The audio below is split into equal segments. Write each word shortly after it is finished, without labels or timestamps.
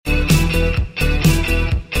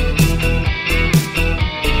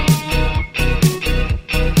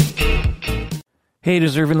Hey,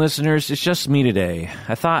 deserving listeners, it's just me today.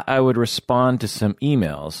 I thought I would respond to some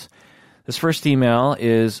emails. This first email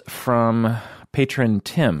is from patron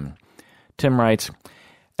Tim. Tim writes,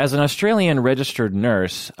 as an Australian registered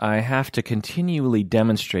nurse, I have to continually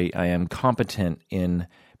demonstrate I am competent in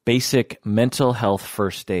basic mental health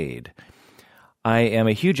first aid. I am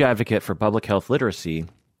a huge advocate for public health literacy,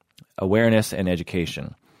 awareness, and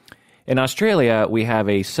education. In Australia, we have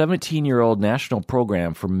a 17-year-old national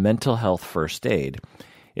program for mental health first aid.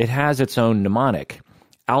 It has its own mnemonic,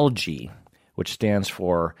 ALGIE, which stands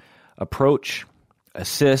for Approach,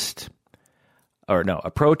 Assess,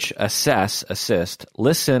 Assist,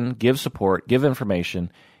 Listen, Give Support, Give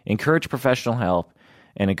Information, Encourage Professional Help,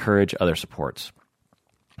 and Encourage Other Supports.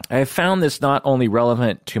 I have found this not only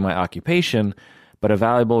relevant to my occupation, but a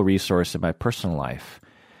valuable resource in my personal life.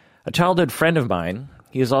 A childhood friend of mine,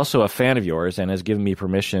 he is also a fan of yours and has given me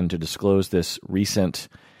permission to disclose this recent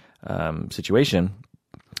situation.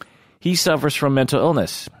 He suffers from mental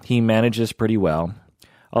illness. He manages pretty well,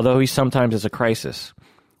 although he sometimes has a crisis.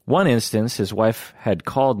 One instance, his wife had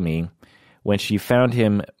called me when she found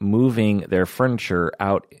him moving their furniture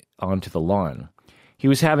out onto the lawn. He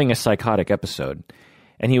was having a psychotic episode,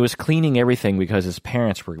 and he was cleaning everything because his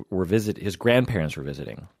parents his grandparents were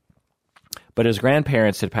visiting. But his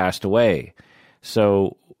grandparents had passed away.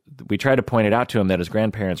 So we tried to point it out to him that his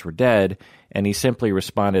grandparents were dead, and he simply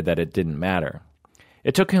responded that it didn't matter.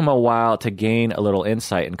 It took him a while to gain a little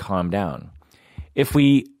insight and calm down. If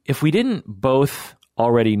we didn't both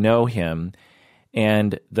already know him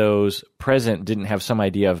and those present didn't have some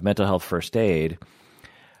idea of mental health first aid,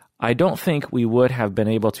 I don't think we would have been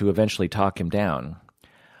able to eventually talk him down.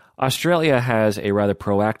 Australia has a rather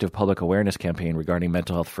proactive public awareness campaign regarding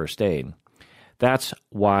mental health first aid. That's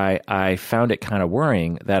why I found it kind of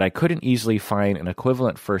worrying that I couldn't easily find an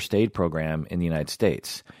equivalent first aid program in the United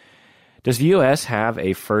States. Does the U.S. have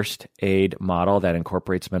a first aid model that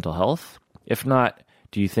incorporates mental health? If not,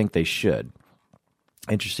 do you think they should?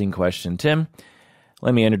 Interesting question, Tim.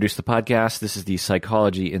 Let me introduce the podcast. This is the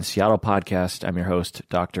Psychology in Seattle podcast. I'm your host,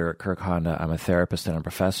 Dr. Kirk Honda. I'm a therapist and a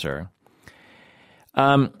professor.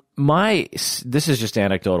 This is just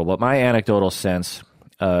anecdotal, but my anecdotal sense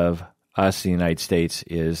of us in the United States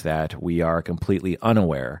is that we are completely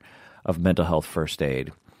unaware of mental health first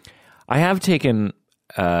aid. I have taken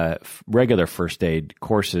regular first aid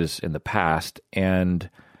courses in the past, and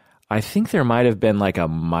I think there might have been like a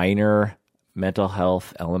minor mental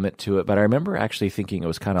health element to it, but I remember actually thinking it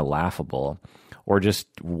was kind of laughable or just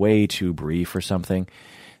way too brief or something.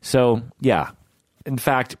 So, yeah. In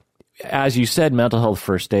fact, as you said, mental health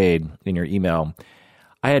first aid in your email,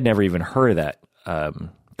 I had never even heard of that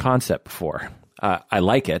concept before. I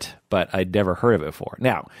like it, but I'd never heard of it before.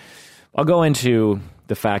 Now, I'll go into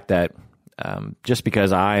the fact that just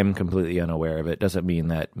because I'm completely unaware of it doesn't mean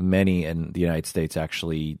that many in the United States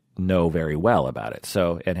actually know very well about it.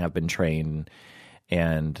 And have been trained,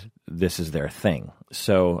 and this is their thing.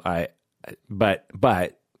 So but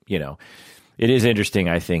it is interesting.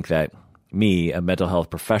 I think that me, a mental health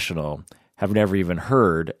professional, have never even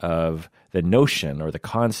heard of the notion or the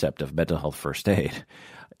concept of mental health first aid.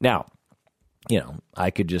 Now, I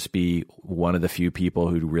could just be one of the few people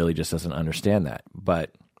who really just doesn't understand that. But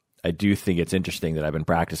I do think it's interesting that I've been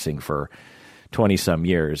practicing for 20-some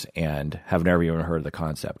years and have never even heard of the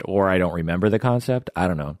concept. Or I don't remember the concept. I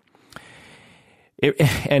don't know.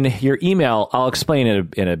 And your email, I'll explain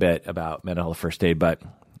it in a bit about mental health first aid, but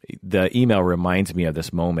the email reminds me of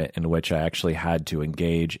this moment in which I actually had to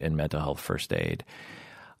engage in mental health first aid.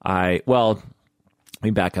 Let me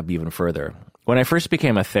back up even further. When I first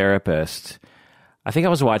became a therapist, I think I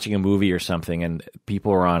was watching a movie or something, and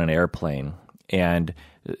people were on an airplane, and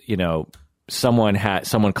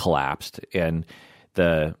someone collapsed, and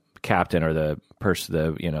the captain or the person,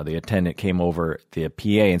 the attendant came over the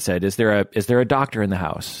PA and said, "Is there a doctor in the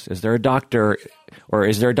house? Is there a doctor, or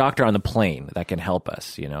is there a doctor on the plane that can help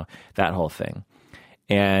us?" That whole thing.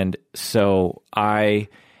 And so I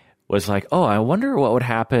was like, "Oh, I wonder what would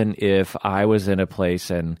happen if I was in a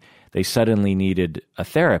place and they suddenly needed a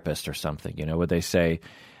therapist or something. Would they say,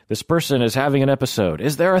 this person is having an episode.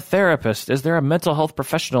 Is there a therapist? Is there a mental health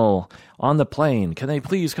professional on the plane? Can they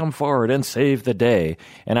please come forward and save the day?"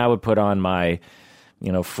 And I would put on my,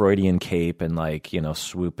 Freudian cape and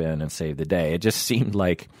swoop in and save the day. It just seemed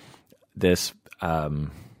like this, I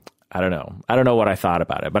don't know. I don't know what I thought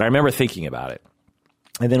about it, but I remember thinking about it.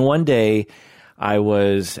 And then one day I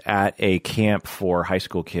was at a camp for high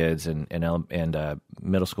school kids and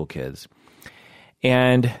middle school kids.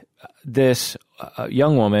 And this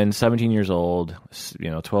young woman, 17 years old,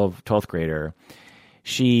 12th grader,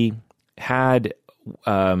 she had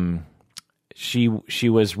she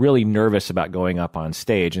was really nervous about going up on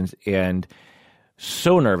stage, and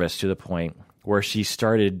so nervous to the point where she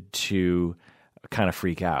started to kind of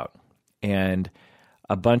freak out. And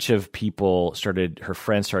a bunch of people her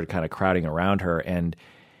friends started kind of crowding around her, and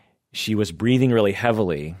she was breathing really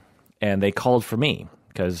heavily, and they called for me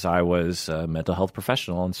because I was a mental health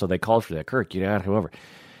professional, and so they called for that. Kirk, you got to go over.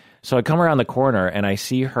 So I come around the corner, and I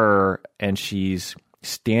see her, and she's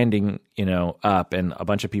standing, up, and a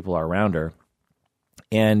bunch of people are around her,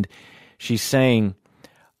 and she's saying,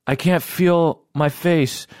 "I can't feel my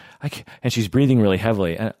face," and she's breathing really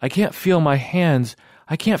heavily. "I can't feel my hands.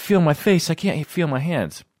 I can't feel my face. I can't feel my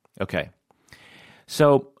hands." Okay.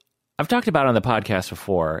 So I've talked about on the podcast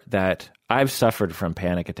before that I've suffered from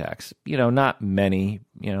panic attacks. Not many,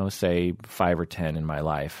 say 5 or 10 in my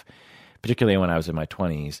life, particularly when I was in my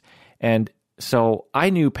 20s. And so I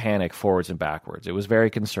knew panic forwards and backwards. It was very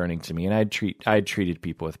concerning to me, and I'd treated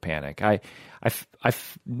people with panic. I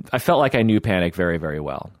felt like I knew panic very, very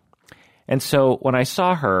well. And so when I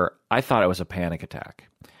saw her, I thought it was a panic attack.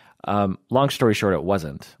 Long story short, it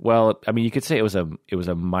wasn't. Well, I mean, you could say it was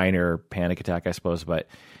a minor panic attack, I suppose, but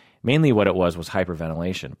mainly what it was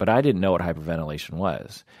hyperventilation. But I didn't know what hyperventilation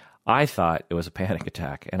was. I thought it was a panic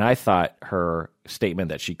attack, and I thought her statement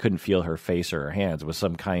that she couldn't feel her face or her hands was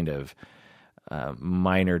some kind of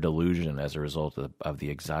minor delusion as a result of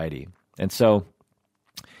the anxiety. And so,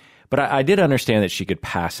 but I did understand that she could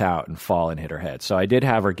pass out and fall and hit her head. So I did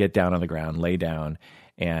have her get down on the ground, lay down,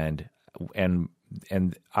 and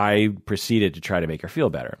I proceeded to try to make her feel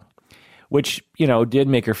better, which, did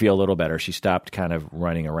make her feel a little better. She stopped kind of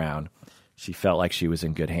running around. She felt like she was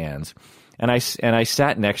in good hands. And I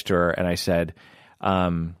sat next to her, and I said,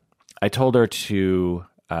 I told her to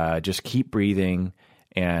just keep breathing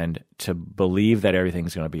and to believe that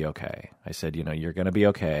everything's going to be okay. I said, you're going to be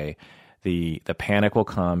okay. The panic will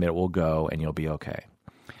come, it will go, and you'll be okay.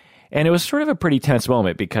 And it was sort of a pretty tense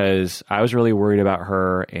moment because I was really worried about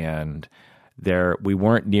her, and we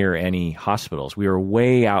weren't near any hospitals. We were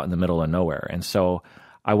way out in the middle of nowhere. And so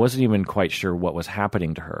I wasn't even quite sure what was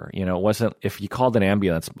happening to her. It wasn't, if you called an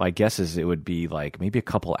ambulance, my guess is it would be like maybe a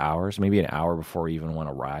couple hours, maybe an hour before even one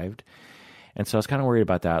arrived. And so I was kind of worried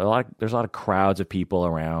about that. There's a lot of crowds of people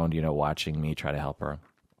around, watching me try to help her.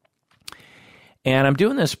 And I'm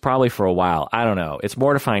doing this probably for a while. I don't know. It's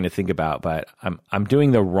mortifying to think about, but I'm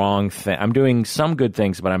doing the wrong thing. I'm doing some good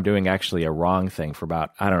things, but I'm doing actually a wrong thing for about,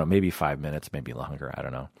 I don't know, maybe 5 minutes, maybe longer. I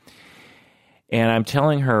don't know. And I'm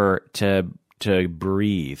telling her to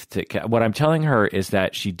breathe. What I'm telling her is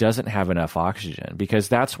that she doesn't have enough oxygen, because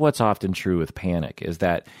that's what's often true with panic, is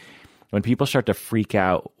that when people start to freak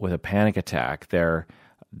out with a panic attack, their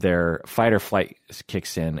fight or flight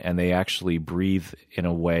kicks in, and they actually breathe in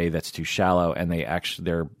a way that's too shallow, and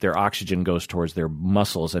their oxygen goes towards their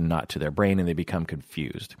muscles and not to their brain, and they become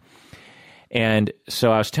confused. And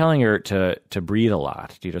so I was telling her to breathe a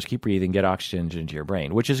lot. You just keep breathing, get oxygen into your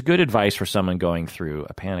brain, which is good advice for someone going through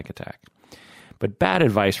a panic attack, but bad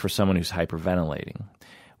advice for someone who's hyperventilating,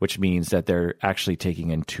 which means that they're actually taking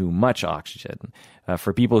in too much oxygen.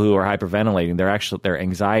 For people who are hyperventilating, their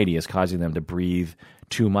anxiety is causing them to breathe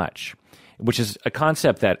too much, which is a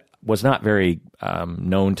concept that was not very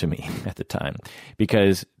known to me at the time,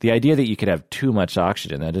 because the idea that you could have too much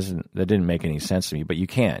oxygen, that didn't make any sense to me. But you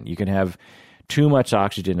can have too much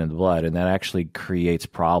oxygen in the blood, and that actually creates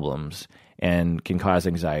problems and can cause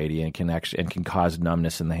anxiety and can cause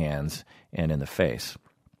numbness in the hands and in the face.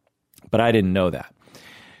 But I didn't know that.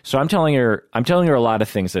 So I'm telling her a lot of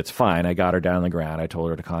things that's fine. I got her down on the ground. I told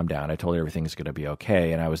her to calm down. I told her everything's going to be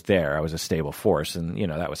okay. And I was there. I was a stable force, and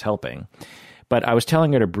that was helping. But I was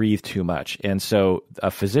telling her to breathe too much. And so a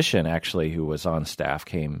physician actually who was on staff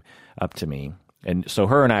came up to me. And so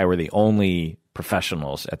her and I were the only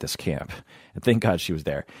professionals at this camp. And thank God she was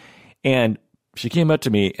there. And she came up to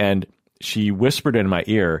me and she whispered in my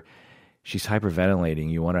ear, "She's hyperventilating.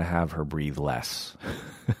 You want to have her breathe less."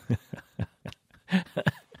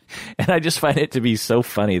 And I just find it to be so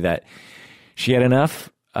funny that she had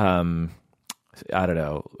enough, she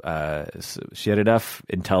had enough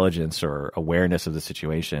intelligence or awareness of the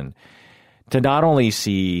situation to not only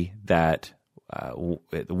see that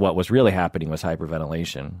what was really happening was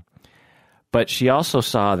hyperventilation, but she also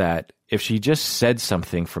saw that if she just said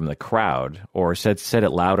something from the crowd or said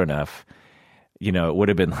it loud enough, it would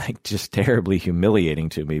have been like just terribly humiliating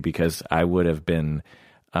to me, because I would have been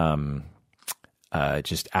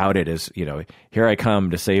just outed as, here I come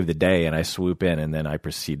to save the day, and I swoop in, and then I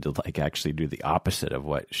proceed to actually do the opposite of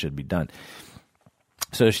what should be done.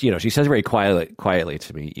 So, she says very quietly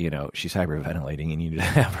to me, she's hyperventilating and you need to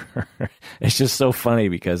have her. It's just so funny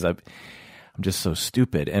because I'm just so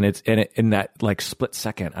stupid. And in that like split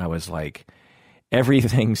second, I was like,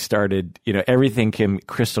 everything started, everything came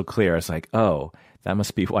crystal clear. I was like, oh, that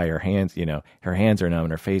must be why her hands are numb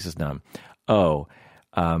and her face is numb. Oh,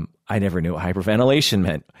 I never knew what hyperventilation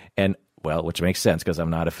meant. And well, which makes sense because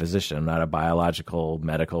I'm not a physician. I'm not a biological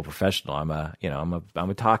medical professional. I'm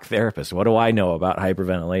a talk therapist. What do I know about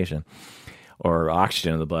hyperventilation or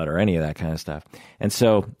oxygen in the blood or any of that kind of stuff? And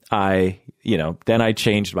so then I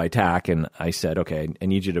changed my tack and I said, okay, I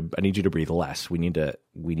need you to breathe less. We need to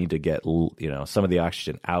get, some of the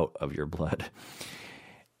oxygen out of your blood.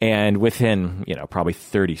 And within, probably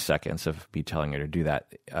 30 seconds of me telling her to do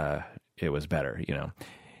that, it was better,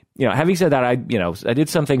 Having said that, I did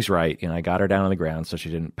some things right. I got her down on the ground so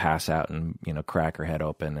she didn't pass out and, crack her head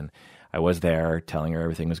open. And I was there telling her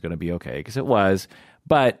everything was going to be okay, because it was.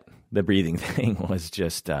 But the breathing thing was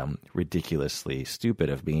just ridiculously stupid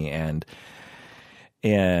of me. And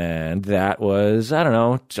that was,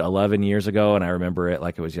 11 years ago. And I remember it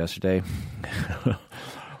like it was yesterday.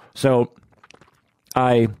 So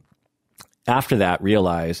I, after that,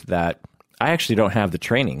 realized that I actually don't have the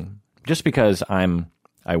training. Just because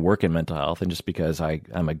I work in mental health and just because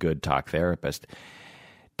I'm a good talk therapist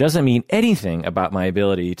doesn't mean anything about my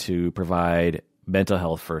ability to provide mental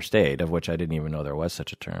health first aid, of which I didn't even know there was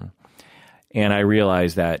such a term. And I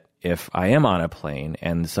realized that if I am on a plane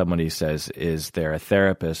and somebody says, is there a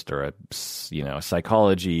therapist or a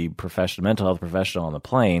psychology professional, mental health professional on the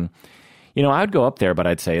plane, I would go up there, but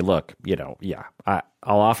I'd say, look, I'll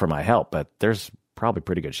offer my help, but there's probably a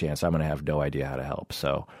pretty good chance I'm going to have no idea how to help.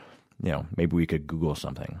 So, maybe we could Google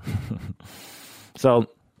something. So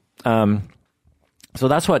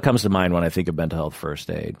that's what comes to mind when I think of mental health first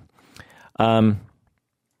aid. All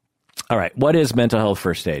right. What is mental health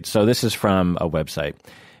first aid? So this is from a website.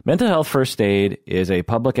 Mental health first aid is a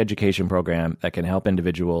public education program that can help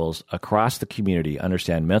individuals across the community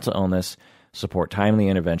understand mental illness, support timely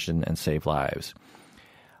intervention, and save lives.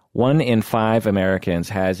 1 in 5 Americans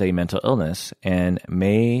has a mental illness, and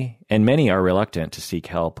many are reluctant to seek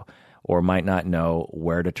help or might not know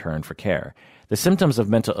where to turn for care. The symptoms of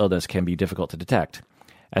mental illness can be difficult to detect.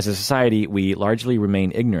 As a society, we largely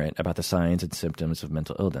remain ignorant about the signs and symptoms of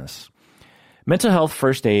mental illness. Mental Health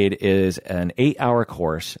First Aid is an 8-hour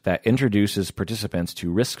course that introduces participants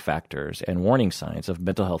to risk factors and warning signs of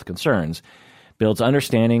mental health concerns, builds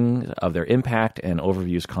understanding of their impact, and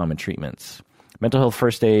overviews common treatments. Mental Health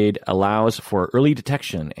First Aid allows for early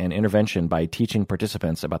detection and intervention by teaching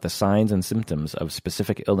participants about the signs and symptoms of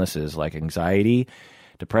specific illnesses like anxiety,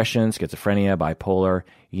 depression, schizophrenia, bipolar,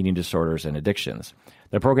 eating disorders, and addictions.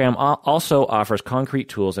 The program also offers concrete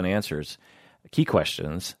tools and answers, key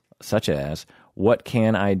questions such as, what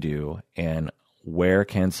can I do and where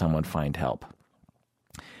can someone find help?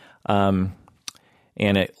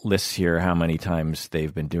 And it lists here how many times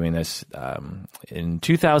they've been doing this. In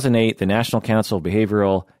 2008, the National Council of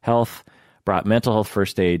Behavioral Health brought mental health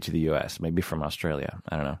first aid to the U.S., maybe from Australia.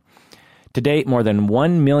 I don't know. To date, more than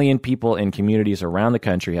 1 million people in communities around the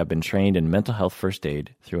country have been trained in mental health first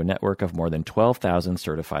aid through a network of more than 12,000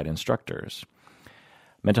 certified instructors.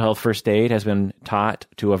 Mental health first aid has been taught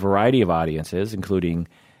to a variety of audiences, including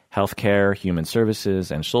healthcare, human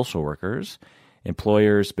services, and social workers,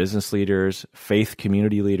 employers, business leaders, faith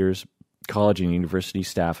community leaders, college and university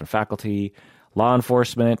staff and faculty, law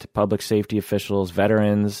enforcement, public safety officials,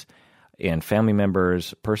 veterans, and family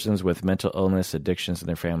members, persons with mental illness, addictions in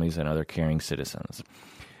their families, and other caring citizens.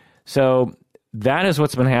 So that is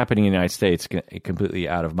what's been happening in the United States, completely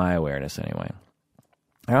out of my awareness anyway.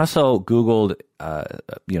 I also Googled,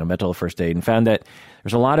 mental health first aid and found that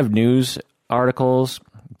there's a lot of news articles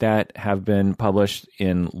that have been published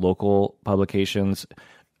in local publications.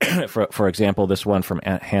 For example, this one from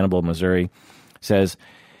Hannibal, Missouri says,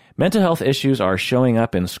 mental health issues are showing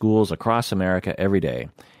up in schools across America every day.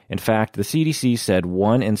 In fact, the CDC said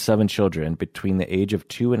 1 in 7 children between the age of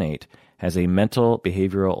 2 and 8 has a mental,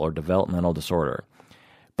 behavioral, or developmental disorder.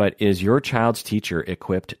 But is your child's teacher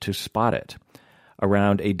equipped to spot it?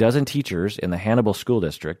 Around a dozen teachers in the Hannibal School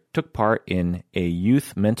District took part in a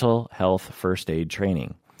youth mental health first aid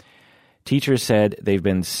training. Teachers said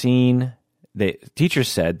they've seen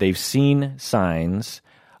signs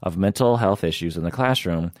of mental health issues in the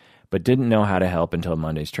classroom, but didn't know how to help until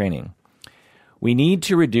Monday's training. We need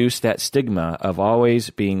to reduce that stigma of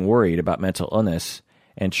always being worried about mental illness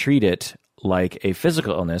and treat it like a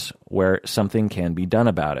physical illness where something can be done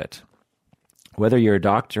about it. Whether you're a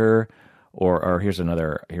doctor or here's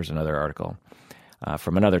another article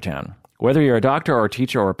from another town. Whether you're a doctor or a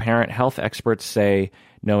teacher or a parent, health experts say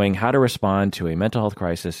knowing how to respond to a mental health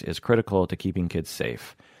crisis is critical to keeping kids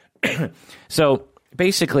safe. So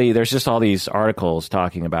basically, there's just all these articles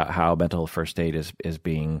talking about how mental health first aid is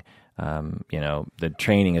being, the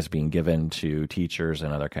training is being given to teachers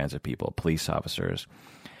and other kinds of people, police officers.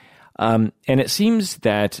 And it seems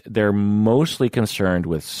that they're mostly concerned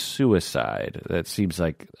with suicide. That seems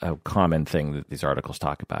like a common thing that these articles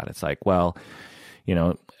talk about. It's like, well,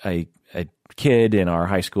 a kid in our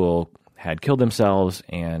high school had killed themselves,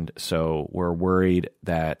 and so we're worried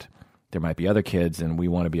that there might be other kids, and we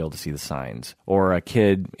want to be able to see the signs. Or a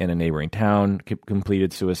kid in a neighboring town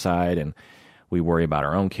completed suicide, and we worry about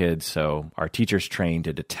our own kids, so our teachers train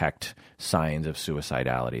to detect signs of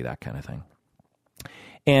suicidality, that kind of thing.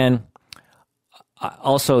 And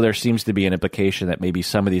also, there seems to be an implication that maybe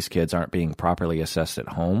some of these kids aren't being properly assessed at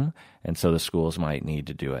home, and so the schools might need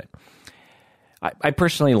to do it. I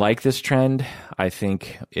personally like this trend. I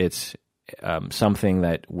think it's something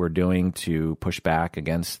that we're doing to push back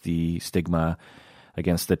against the stigma,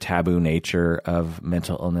 against the taboo nature of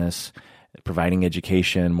mental illness, providing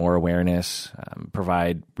education, more awareness,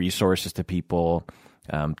 provide resources to people,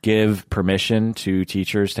 give permission to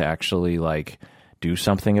teachers to actually do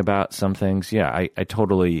something about some things. Yeah, I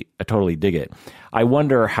totally dig it. I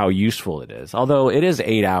wonder how useful it is. Although it is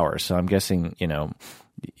 8 hours, so I'm guessing,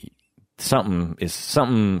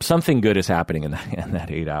 something good is happening in that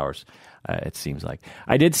 8 hours. It seems like.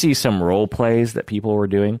 I did see some role plays that people were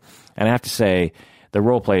doing, and I have to say the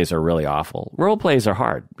role plays are really awful. Role plays are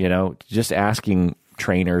hard, just asking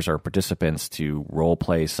trainers or participants to role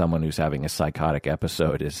play someone who's having a psychotic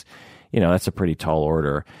episode is, that's a pretty tall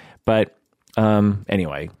order. But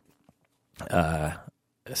anyway,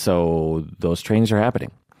 so those trainings are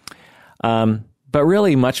happening. But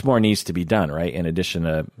really much more needs to be done, right? In addition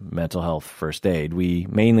to mental health first aid, we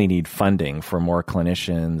mainly need funding for more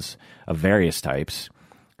clinicians of various types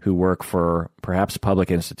who work for perhaps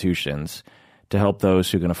public institutions to help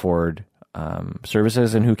those who can afford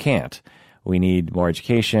services and who can't. We need more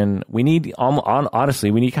education. We need,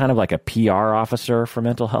 honestly, we need kind of like a PR officer for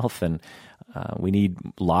mental health, and we need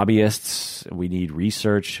lobbyists. We need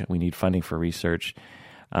research. We need funding for research,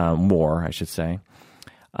 more, I should say.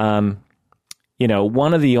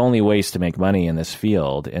 One of the only ways to make money in this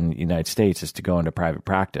field in the United States is to go into private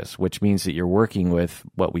practice, which means that you're working with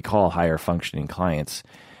what we call higher functioning clients,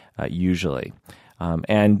 usually.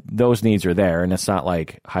 And those needs are there, and it's not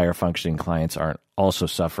like higher functioning clients aren't also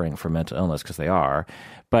suffering from mental illness, because they are.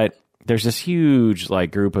 But there's this huge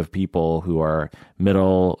group of people who are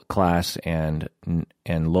middle class and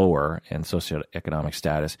lower in socioeconomic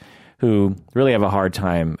status who really have a hard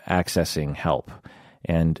time accessing help.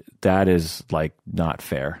 And that is not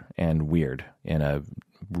fair and weird in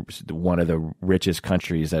one of the richest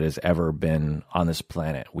countries that has ever been on this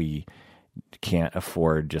planet. We can't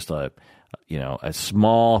afford just a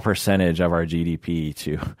small percentage of our GDP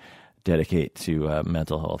to dedicate to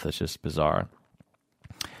mental health. It's just bizarre.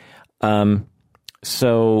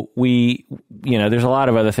 So there's a lot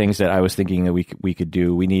of other things that I was thinking that we could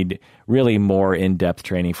do. We need really more in-depth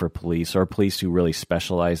training for police, or police who really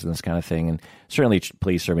specialize in this kind of thing. And certainly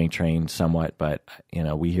police are being trained somewhat, but,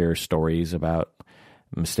 we hear stories about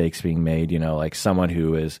mistakes being made, like someone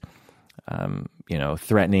who is,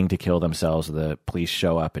 threatening to kill themselves. The police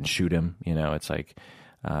show up and shoot him. It's like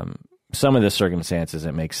some of the circumstances,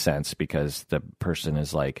 it makes sense because the person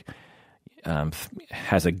is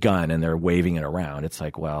has a gun and they're waving it around. It's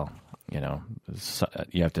like, well,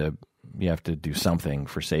 you have to do something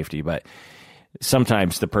for safety. But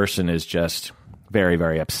sometimes the person is just very,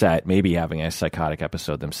 very upset, maybe having a psychotic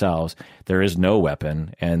episode themselves. There is no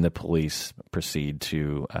weapon, and the police proceed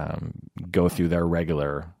to go through their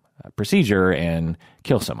regular procedure and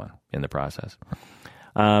kill someone in the process.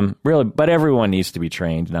 Really, but everyone needs to be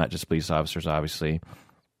trained, not just police officers, obviously.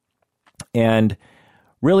 And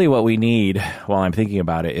really what we need, while I'm thinking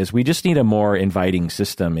about it, is we just need a more inviting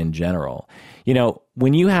system in general.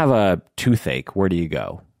 When you have a toothache, where do you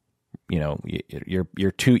go?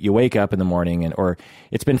 You wake up in the morning or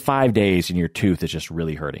it's been 5 days and your tooth is just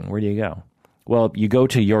really hurting. Where do you go? Well, you go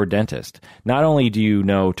to your dentist. Not only do you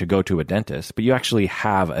know to go to a dentist, but you actually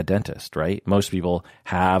have a dentist, right? Most people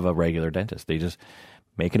have a regular dentist. They just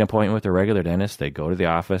make an appointment with a regular dentist. They go to the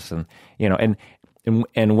office and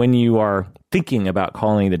when you are thinking about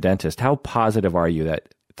calling the dentist, how positive are you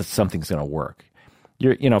that something's going to work?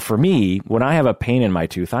 For me, when I have a pain in my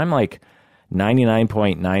tooth, I'm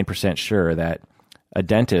 99.9% sure that a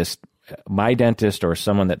dentist, my dentist or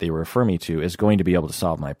someone that they refer me to, is going to be able to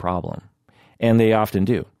solve my problem. And they often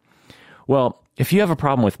do. Well, if you have a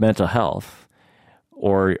problem with mental health,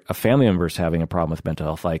 or a family member is having a problem with mental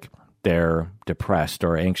health, like they're depressed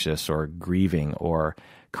or anxious or grieving or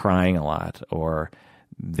crying a lot, or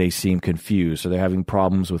they seem confused, or they're having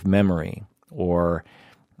problems with memory, or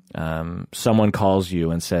someone calls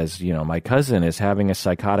you and says, my cousin is having a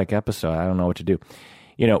psychotic episode. I don't know what to do.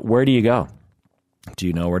 Where do you go? Do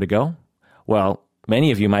you know where to go? Well,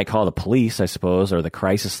 many of you might call the police, I suppose, or the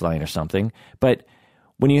crisis line or something. But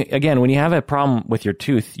when you have a problem with your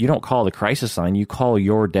tooth, you don't call the crisis line. You call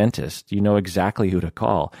your dentist. You know exactly who to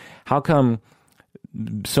call. How come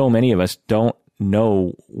so many of us don't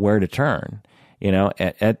know where to turn? And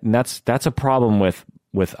that's a problem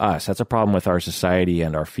with us. That's a problem with our society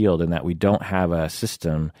and our field, in that we don't have a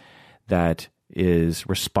system that is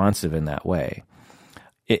responsive in that way.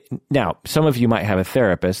 Now, some of you might have a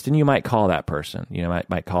therapist, and you might call that person.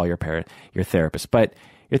 Might call your therapist, but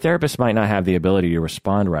your therapist might not have the ability to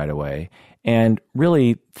respond right away. And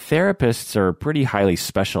really, therapists are pretty highly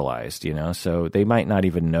specialized, so they might not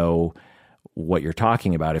even know what you're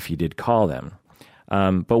talking about if you did call them.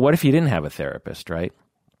 But what if you didn't have a therapist, right?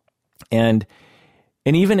 And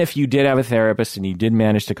even if you did have a therapist and you did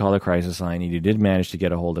manage to call the crisis line, and you did manage to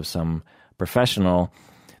get a hold of some professional,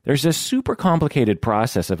 there's this super complicated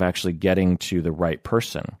process of actually getting to the right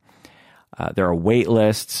person. There are wait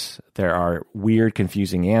lists. There are weird,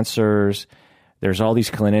 confusing answers. There's all these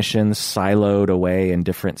clinicians siloed away in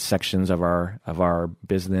different sections of our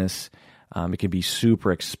business. It can be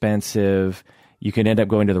super expensive. You can end up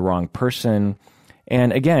going to the wrong person.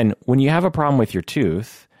 And again, when you have a problem with your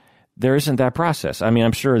tooth, there isn't that process. I mean,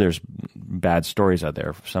 I'm sure there's bad stories out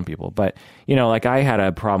there for some people, but like I had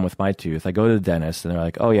a problem with my tooth. I go to the dentist and they're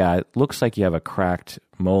like, "Oh yeah, it looks like you have a cracked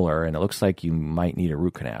molar and it looks like you might need a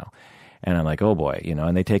root canal." And I'm like, "Oh boy,"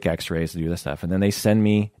 and they take x-rays to do this stuff. And then they send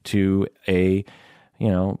me to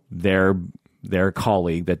their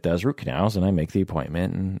colleague that does root canals, and I make the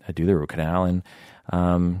appointment and I do the root canal, and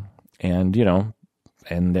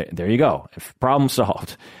there you go. Problem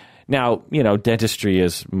solved. Now, dentistry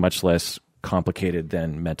is much less complicated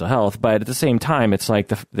than mental health, but at the same time, it's like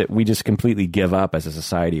that we just completely give up as a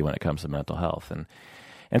society when it comes to mental health.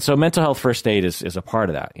 And so mental health first aid is a part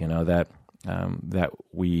of that, that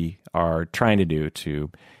we are trying to do to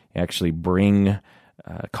actually bring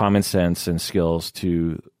common sense and skills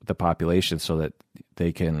to the population so that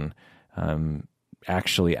they can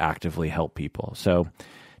actually actively help people. So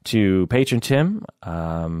to Patron Tim,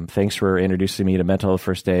 thanks for introducing me to mental health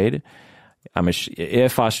first aid.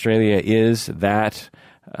 If Australia is that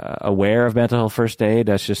aware of mental health first aid,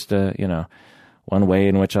 that's just one way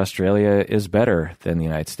in which Australia is better than the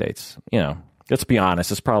United States. Let's be honest,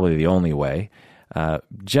 it's probably the only way.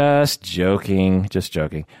 Just joking.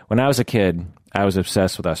 When I was a kid, I was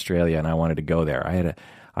obsessed with Australia and I wanted to go there. I had an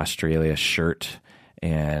Australia shirt,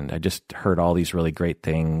 and I just heard all these really great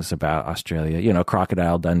things about Australia.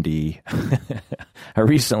 Crocodile Dundee. I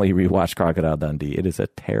recently rewatched Crocodile Dundee. It is a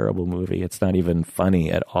terrible movie. It's not even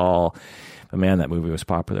funny at all. But man, that movie was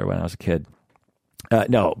popular when I was a kid.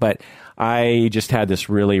 No, but I just had this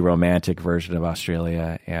really romantic version of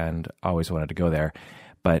Australia and always wanted to go there,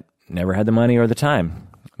 but never had the money or the time.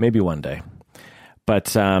 Maybe one day. But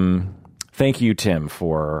thank you, Tim,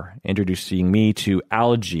 for introducing me to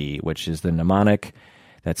ALGAE, which is the mnemonic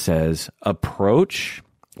that says approach.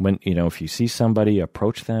 When if you see somebody,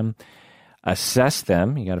 approach them, assess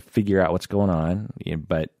them. You got to figure out what's going on,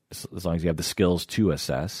 but as long as you have the skills to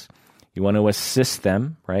assess, you want to assist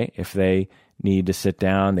them, right? If they need to sit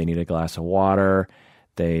down, they need a glass of water,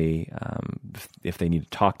 if they need to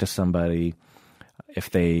talk to somebody,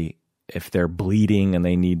 if they're bleeding and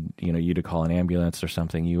they need you to call an ambulance or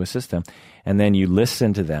something, you assist them, and then you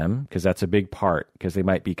listen to them, because that's a big part, because they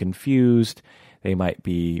might be confused, they might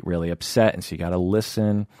be really upset, and so you got to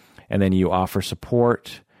listen, and then you offer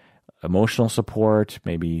support, emotional support,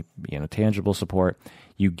 maybe tangible support.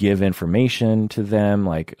 You give information to them,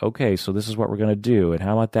 like, okay, so this is what we're going to do, and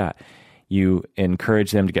how about that? You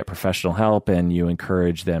encourage them to get professional help, and you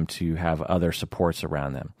encourage them to have other supports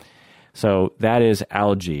around them. So that is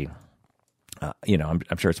ALGAE.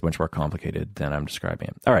 I'm sure it's much more complicated than I'm describing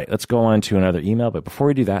it. All right, let's go on to another email. But before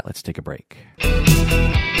we do that, let's take a break.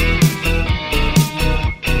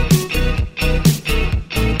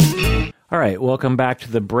 All right, welcome back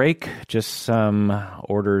to the break. Just some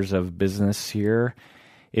orders of business here.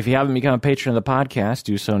 If you haven't become a patron of the podcast,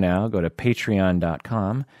 do so now. Go to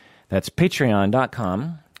patreon.com. That's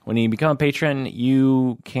patreon.com. When you become a patron,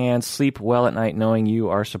 you can sleep well at night knowing you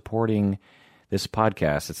are supporting this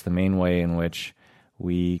podcast. It's the main way in which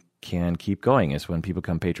we can keep going, is when people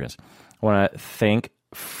become patrons. I want to thank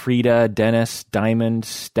Frida, Dennis, Diamond,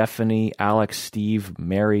 Stephanie, Alex, Steve,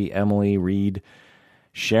 Mary, Emily, Reed,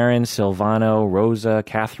 Sharon, Silvano, Rosa,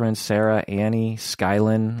 Catherine, Sarah, Annie,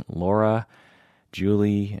 Skylin, Laura,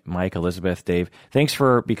 Julie, Mike, Elizabeth, Dave. Thanks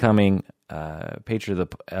for becoming patrons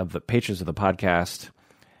of the podcast.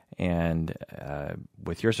 And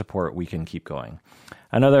with your support, we can keep going.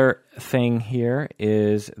 Another thing here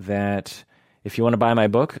is that if you want to buy my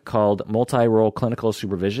book called Multi-Role Clinical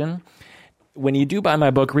Supervision, when you do buy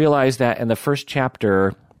my book, realize that in the first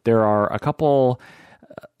chapter, there are a couple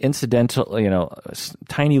incidental,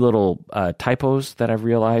 tiny little typos that I've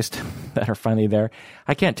realized that are finally there.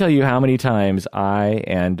 I can't tell you how many times I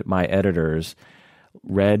and my editors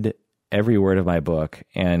read every word of my book,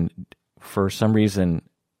 and for some reason,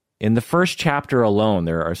 in the first chapter alone,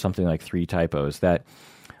 there are something like 3 typos that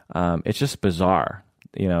it's just bizarre.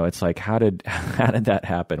 It's like, how did that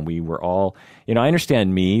happen? We were all, I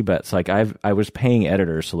understand me, but it's like I was paying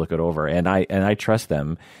editors to look it over, and I trust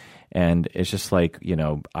them. And it's just like,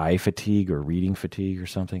 eye fatigue or reading fatigue or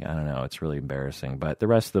something. I don't know. It's really embarrassing. But the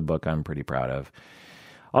rest of the book I'm pretty proud of.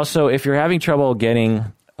 Also, if you're having trouble getting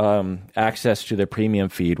access to the premium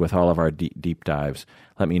feed with all of our deep dives,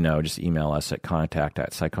 let me know. Just email us at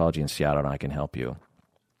contact@psychologyinseattle and I can help you.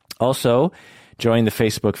 Also, join the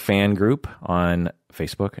Facebook fan group on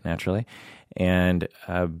Facebook, naturally, and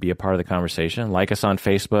be a part of the conversation. Like us on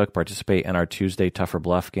Facebook. Participate in our Tuesday Tougher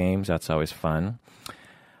Bluff games. That's always fun.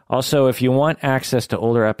 Also, if you want access to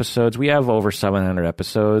older episodes, we have over 700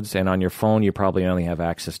 episodes, and on your phone, you probably only have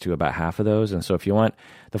access to about half of those. And so if you want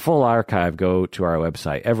the full archive, go to our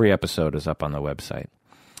website. Every episode is up on the website.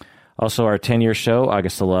 Also, our 10-year show,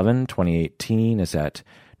 August 11, 2018, is at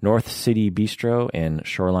North City Bistro in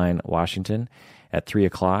Shoreline, Washington, at 3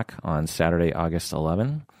 o'clock on Saturday, August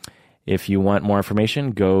 11. If you want more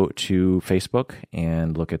information, go to Facebook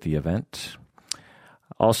and look at the event.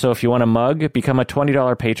 Also, if you want a mug, become a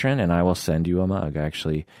 $20 patron, and I will send you a mug. I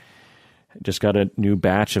actually just got a new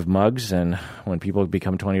batch of mugs, and when people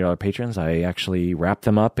become $20 patrons, I actually wrap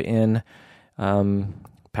them up in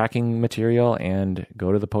packing material and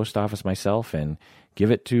go to the post office myself and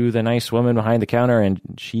give it to the nice woman behind the counter, and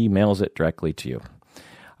she mails it directly to you.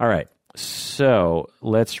 All right, so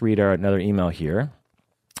let's read another email here.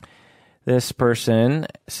 This person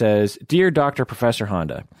says, Dear Dr. Professor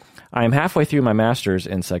Honda, I am halfway through my master's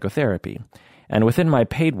in psychotherapy, and within my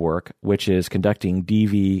paid work, which is conducting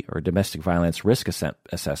DV or domestic violence risk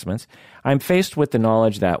assessments, I'm faced with the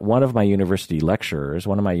knowledge that one of my university lecturers,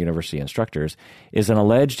 one of my university instructors, is an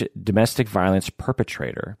alleged domestic violence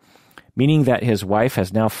perpetrator, meaning that his wife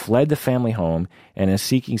has now fled the family home and is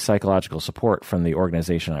seeking psychological support from the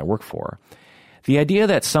organization I work for. The idea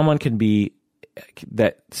that someone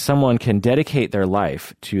can dedicate their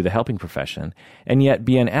life to the helping profession and yet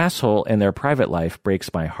be an asshole in their private life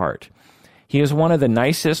breaks my heart. He is one of the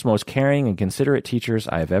nicest, most caring and considerate teachers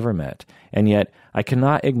I have ever met, and yet I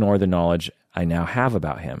cannot ignore the knowledge I now have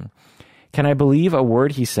about him. Can I believe a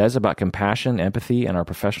word he says about compassion, empathy, and our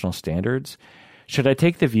professional standards? Should I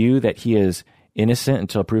take the view that he is innocent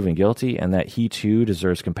until proven guilty and that he too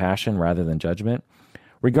deserves compassion rather than judgment?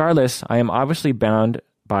 Regardless, I am obviously bound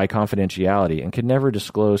by confidentiality and can never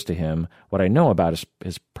disclose to him what I know about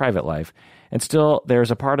his private life, and still there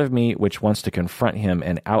is a part of me which wants to confront him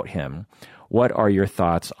and out him. What are your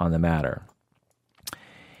thoughts on the matter?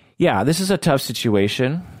 Yeah, this is a tough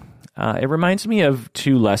situation. It reminds me of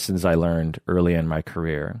 2 lessons I learned early in my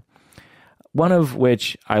career. One of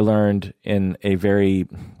which I learned in a very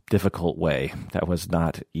difficult way that was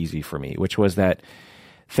not easy for me, which was that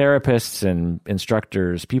therapists and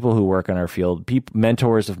instructors, people who work in our field,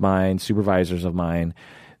 mentors of mine, supervisors of mine,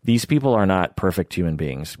 these people are not perfect human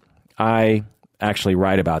beings. I actually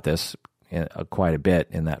write about this quite a bit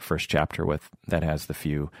in that first chapter that has the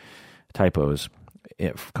few typos,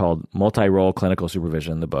 called Multi-Role Clinical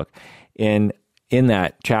Supervision, the book. In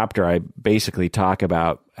that chapter, I basically talk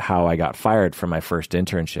about how I got fired from my first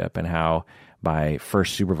internship and how my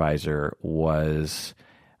first supervisor was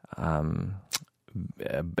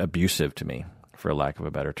abusive to me, for lack of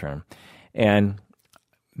a better term. And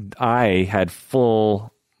I had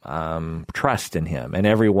full trust in him and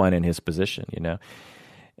everyone in his position,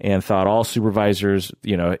 and thought all supervisors,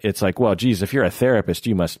 it's like, well, geez, if you're a therapist,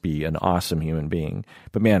 you must be an awesome human being.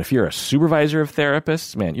 But man, if you're a supervisor of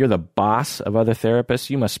therapists, man, you're the boss of other therapists,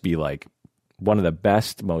 you must be like one of the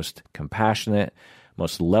best, most compassionate,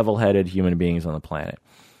 most level-headed human beings on the planet.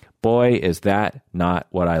 Boy, is that not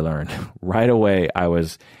what I learned. Right away,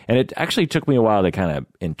 and it actually took me a while to kind of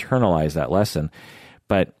internalize that lesson,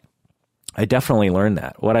 but I definitely learned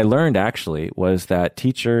that. What I learned actually was that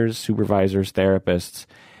teachers, supervisors, therapists,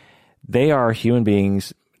 they are human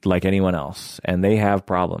beings like anyone else, and they have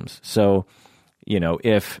problems. So,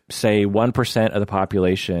 if, say, 1% of the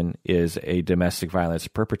population is a domestic violence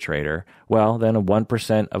perpetrator, well, then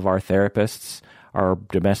 1% of our therapists are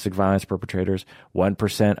domestic violence perpetrators.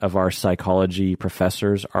 1% of our psychology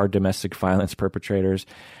professors are domestic violence perpetrators.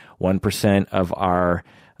 1% of our,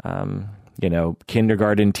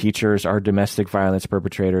 kindergarten teachers are domestic violence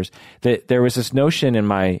perpetrators. There was this notion in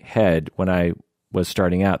my head when I was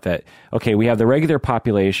starting out that, okay, we have the regular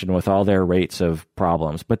population with all their rates of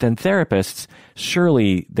problems, but then therapists,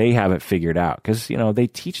 surely they have it figured out because, they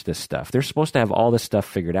teach this stuff. They're supposed to have all this stuff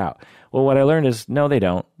figured out. Well, what I learned is, no, they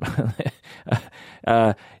don't.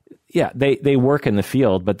 They work in the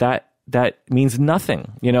field, but that means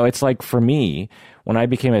nothing. It's like for me, when I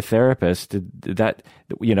became a therapist,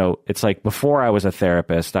 it's like before I was a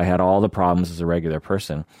therapist, I had all the problems as a regular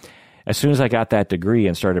person. As soon as I got that degree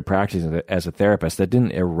and started practicing as a therapist, that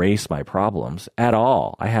didn't erase my problems at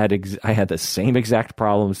all. I had the same exact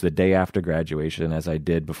problems the day after graduation as I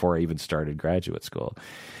did before I even started graduate school.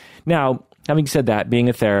 Now, having said that, being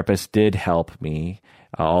a therapist did help me.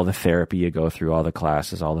 All the therapy you go through, all the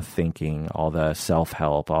classes, all the thinking, all the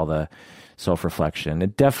self-help, all the self-reflection,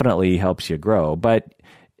 it definitely helps you grow. But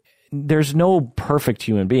there's no perfect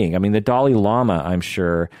human being. I mean, the Dalai Lama, I'm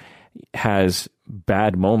sure, has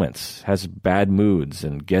bad moments, has bad moods,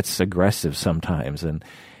 and gets aggressive sometimes,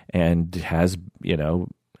 and has,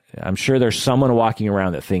 I'm sure there's someone walking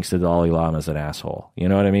around that thinks the Dalai Lama is an asshole. You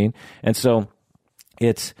know what I mean? And so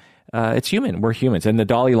it's human. We're humans. And the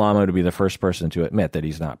Dalai Lama would be the first person to admit that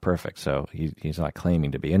he's not perfect. So he's not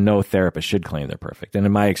claiming to be. And no therapist should claim they're perfect. And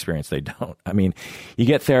in my experience, they don't. I mean, you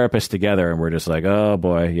get therapists together and we're just like, oh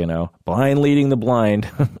boy, blind leading the blind,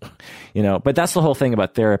 but that's the whole thing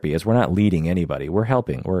about therapy is we're not leading anybody. We're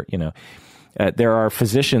helping. There are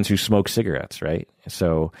physicians who smoke cigarettes, right?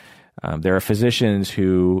 So there are physicians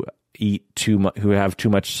who who have too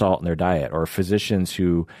much salt in their diet, or physicians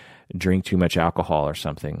who drink too much alcohol or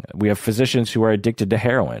something. We have physicians who are addicted to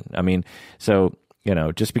heroin. I mean, so,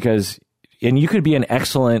 just because, and you could be an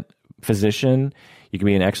excellent physician, you can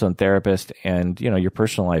be an excellent therapist, and, your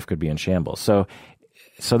personal life could be in shambles. So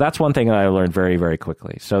that's one thing that I learned very, very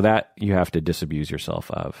quickly. So that you have to disabuse yourself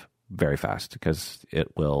of very fast because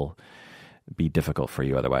it will be difficult for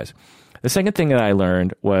you otherwise. The second thing that I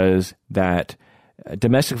learned was that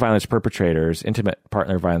domestic violence perpetrators, intimate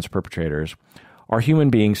partner violence perpetrators, are human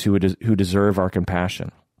beings who deserve our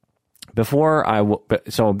compassion. For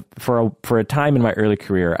a time in my early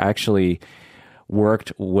career, I actually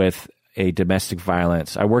worked with a domestic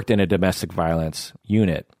violence. I worked in a domestic violence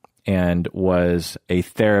unit and was a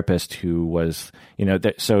therapist who was,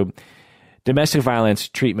 so domestic violence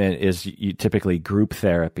treatment is typically group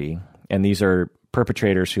therapy, and these are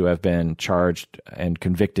perpetrators who have been charged and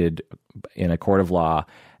convicted in a court of law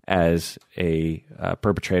as a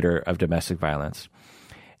perpetrator of domestic violence.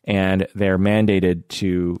 And they're mandated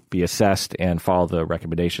to be assessed and follow the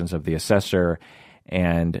recommendations of the assessor,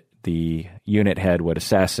 and the unit head would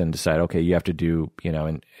assess and decide, okay, you have to do,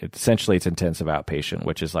 and essentially it's intensive outpatient,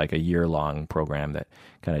 which is like a year-long program that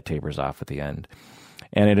kind of tapers off at the end.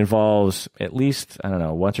 And it involves at least,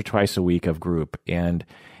 once or twice a week of group and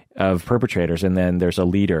of perpetrators. And then there's a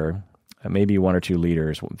leader, maybe one or two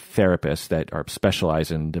leaders, therapists that are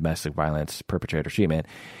specialized in domestic violence perpetrator treatment.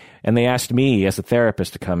 And they asked me as a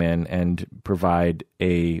therapist to come in and provide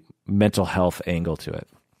a mental health angle to it.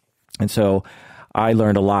 And so I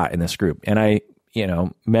learned a lot in this group. And I,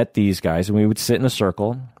 met these guys, and we would sit in a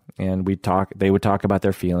circle and we'd talk. They would talk about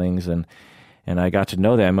their feelings, and I got to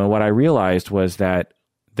know them. And what I realized was that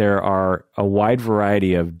there are a wide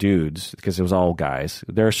variety of dudes, because it was all guys.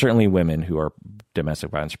 There are certainly women who are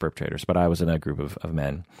domestic violence perpetrators, but I was in a group of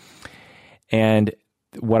men. And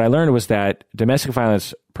what I learned was that domestic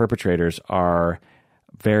violence perpetrators are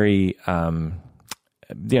very,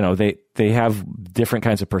 they have different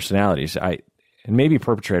kinds of personalities. And maybe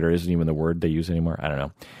perpetrator isn't even the word they use anymore. I don't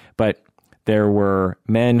know. But there were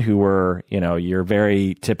men who were, your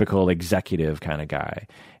very typical executive kind of guy.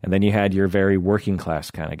 And then you had your very working class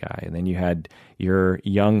kind of guy. And then you had your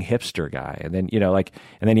young hipster guy. And then, and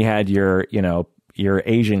then you had your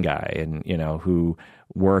Asian guy and, who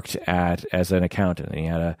worked as an accountant. And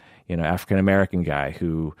you had a, African-American guy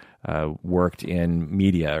who worked in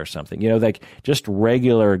media or something, just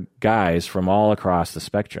regular guys from all across the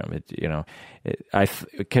spectrum.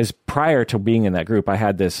 Because prior to being in that group, I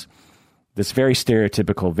had this very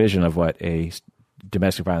stereotypical vision of what a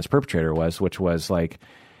domestic violence perpetrator was, which was like,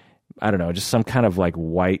 I don't know, just some kind of like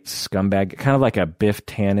white scumbag, kind of like a Biff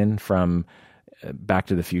Tannen from Back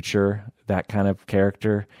to the Future, that kind of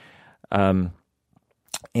character. And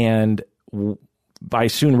I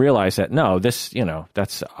soon realized that, no,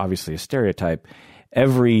 that's obviously a stereotype.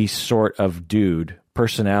 Every sort of dude,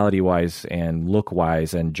 personality-wise and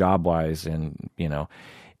look-wise and job-wise and,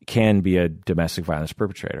 can be a domestic violence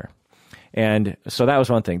perpetrator. And so that was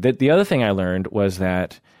one thing. The other thing I learned was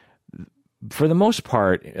that for the most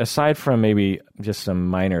part, aside from maybe just some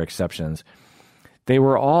minor exceptions, they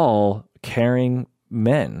were all caring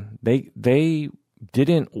men. They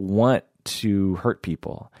didn't want to hurt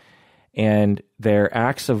people. And their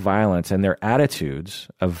acts of violence and their attitudes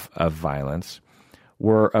of violence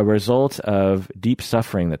were a result of deep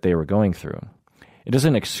suffering that they were going through. It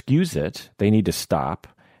doesn't excuse it. They need to stop.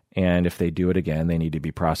 And if they do it again, they need to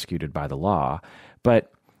be prosecuted by the law.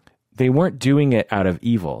 But they weren't doing it out of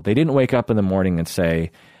evil. They didn't wake up in the morning and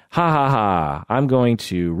say, ha ha ha, I'm going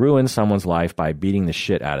to ruin someone's life by beating the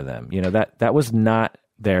shit out of them. That was not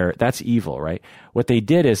that's evil, right? What they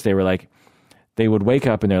did is they were like, they would wake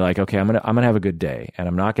up and they're like, okay, I'm gonna have a good day, and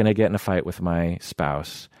I'm not gonna get in a fight with my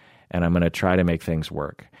spouse, and I'm gonna try to make things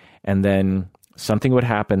work. And then something would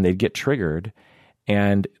happen, they'd get triggered,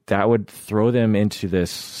 and that would throw them into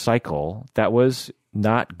this cycle that was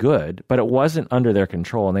not good, but it wasn't under their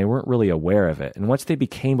control, and they weren't really aware of it. And once they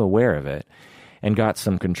became aware of it and got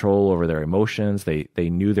some control over their emotions, they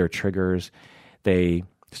knew their triggers, they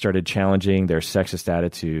started challenging their sexist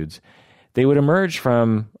attitudes, they would emerge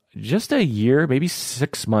from just a year, maybe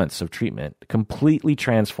 6 months of treatment, completely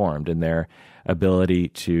transformed in their ability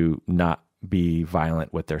to not be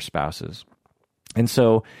violent with their spouses. And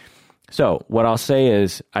so what I'll say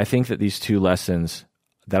is, I think that these two lessons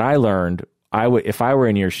that I learned, if I were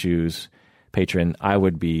in your shoes, patron, I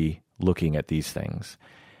would be looking at these things.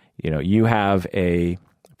 You have a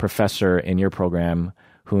professor in your program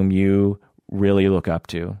whom you really look up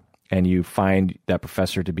to, and you find that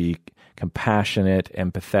professor to be compassionate,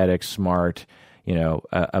 empathetic, smart,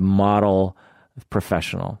 a model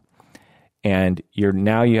professional. And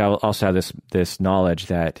you also have this knowledge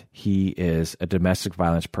that he is a domestic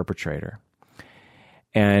violence perpetrator.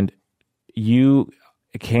 And you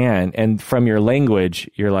can, and from your language,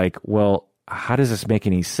 you're like, well, how does this make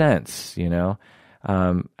any sense?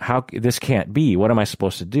 How this can't be. What am I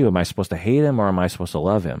supposed to do? Am I supposed to hate him, or am I supposed to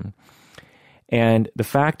love him? And the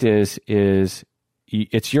fact is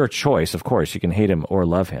it's your choice. Of course, you can hate him or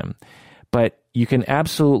love him, but you can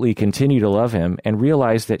absolutely continue to love him and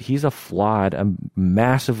realize that he's a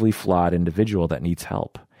massively flawed individual that needs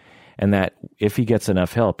help. And that if he gets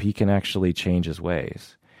enough help, he can actually change his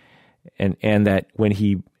ways. And that when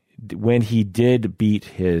he did beat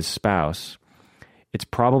his spouse, it's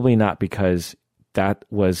probably not because that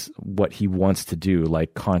was what he wants to do,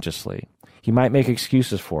 like consciously. He might make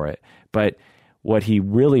excuses for it, but what he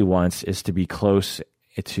really wants is to be close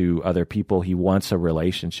to other people. He wants a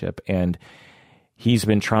relationship, and he's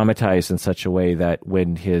been traumatized in such a way that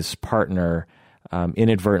when his partner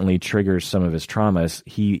inadvertently triggers some of his traumas,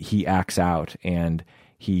 he acts out and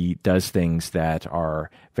he does things that are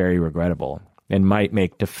very regrettable and might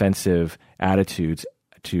make defensive attitudes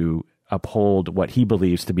to uphold what he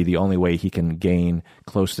believes to be the only way he can gain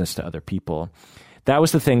closeness to other people. That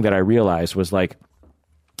was the thing that I realized was like,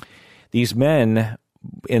 these men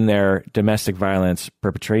in their domestic violence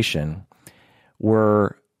perpetration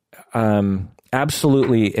were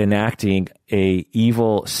absolutely enacting a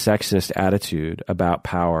evil sexist attitude about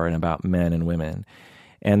power and about men and women.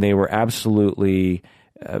 And they were absolutely,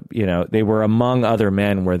 they were among other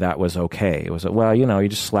men where that was okay. It was, well, you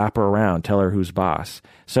just slap her around, tell her who's boss.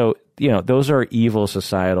 So, those are evil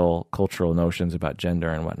societal cultural notions about gender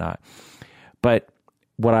and whatnot. But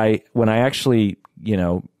when I actually,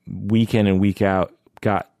 week in and week out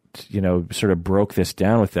got, sort of broke this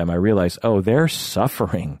down with them, I realized, oh, they're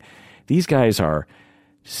suffering. These guys are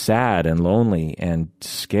sad and lonely and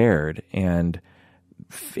scared, and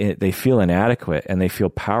they feel inadequate and they feel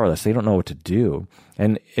powerless. They don't know what to do.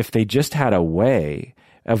 And if they just had a way,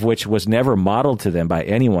 of which was never modeled to them by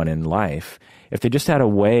anyone in life, if they just had a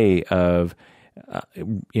way of,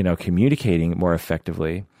 communicating more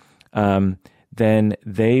effectively, then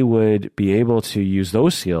they would be able to use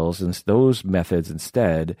those skills and those methods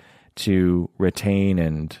instead to retain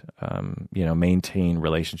and maintain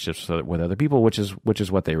relationships with other people, which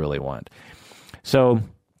is what they really want. So,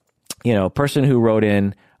 person who wrote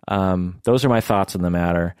in, those are my thoughts on the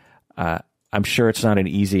matter. I'm sure it's not an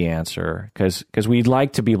easy answer because we'd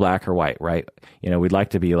like to be black or white, right? We'd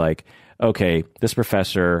like to be like, okay, this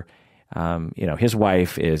professor, his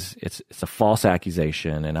wife it's a false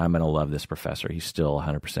accusation and I'm going to love this professor. He's still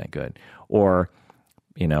 100% good. Or,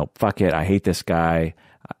 fuck it, I hate this guy.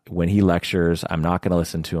 When he lectures, I'm not going to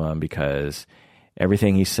listen to him because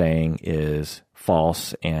everything he's saying is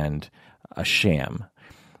false and a sham.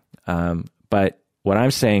 But what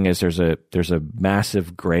I'm saying is there's a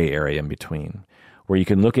massive gray area in between where you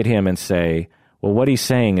can look at him and say, well, what he's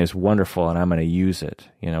saying is wonderful, and I'm going to use it.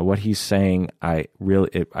 What he's saying, I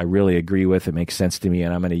really agree with. It makes sense to me,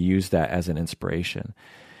 and I'm going to use that as an inspiration.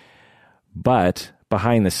 But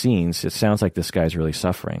behind the scenes, it sounds like this guy's really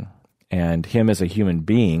suffering. And him as a human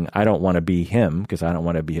being, I don't want to be him because I don't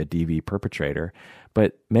want to be a DV perpetrator.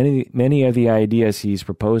 But many of the ideas he's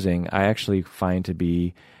proposing, I actually find to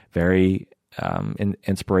be very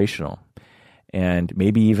inspirational. And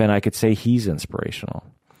maybe even I could say he's inspirational.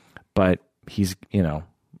 But he's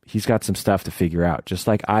got some stuff to figure out, just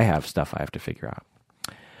like I have stuff I have to figure out.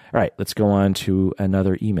 All right, let's go on to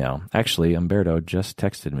another email. Actually, Umberto just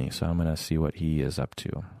texted me, so I'm going to see what he is up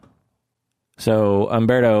to. So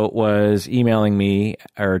Umberto was emailing me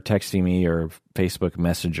or texting me or Facebook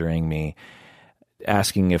messengering me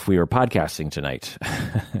asking if we were podcasting tonight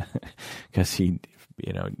because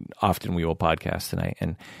often we will podcast tonight.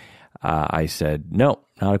 And I said, no,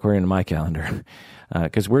 not according to my calendar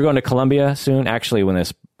because we're going to Colombia soon. Actually, when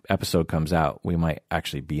this episode comes out, we might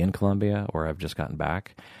actually be in Colombia or I've just gotten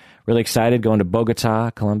back. Really excited going to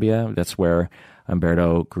Bogota, Colombia. That's where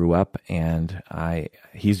Umberto grew up, and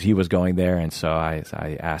he was going there, and so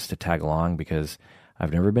I asked to tag along because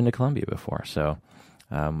I've never been to Colombia before. So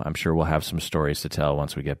I'm sure we'll have some stories to tell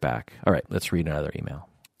once we get back. All right, let's read another email.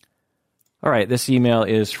 All right, this email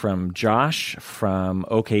is from Josh from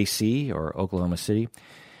OKC, or Oklahoma City.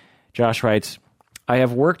 Josh writes, I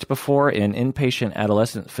have worked before in inpatient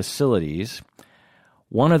adolescent facilities.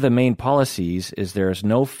 One of the main policies is there is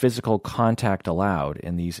no physical contact allowed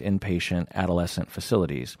in these inpatient adolescent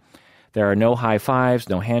facilities. There are no high fives,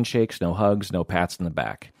 no handshakes, no hugs, no pats in the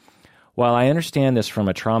back. While I understand this from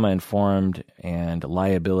a trauma-informed and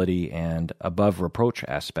liability and above-reproach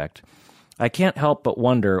aspect, I can't help but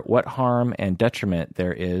wonder what harm and detriment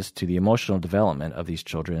there is to the emotional development of these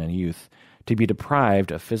children and youth to be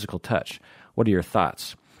deprived of physical touch. What are your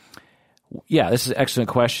thoughts? Yeah, this is an excellent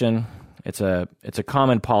question. It's a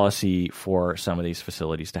common policy for some of these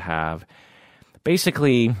facilities to have.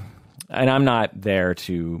 Basically, and I'm not there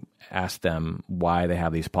to ask them why they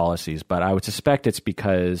have these policies, but I would suspect it's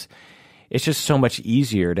because it's just so much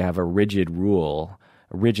easier to have a rigid rule,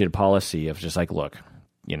 a rigid policy of just like, look,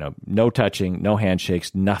 no touching, no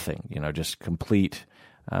handshakes, nothing, just complete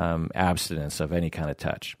abstinence of any kind of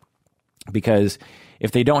touch. Because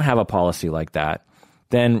if they don't have a policy like that,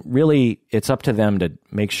 then really it's up to them to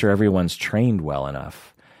make sure everyone's trained well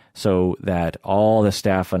enough so that all the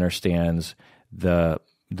staff understands the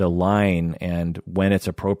line and when it's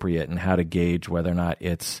appropriate and how to gauge whether or not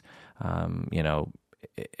it's,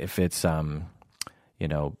 if it's,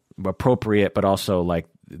 appropriate, but also like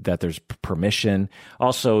that there's permission.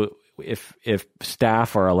 Also, if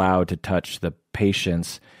staff are allowed to touch the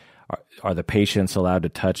patients, are the patients allowed to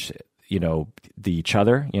touch each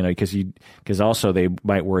other, because also they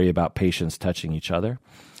might worry about patients touching each other.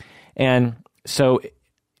 And so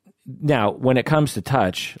now when it comes to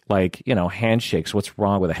touch, like, handshakes, what's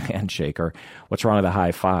wrong with a handshake or what's wrong with a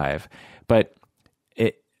high five? But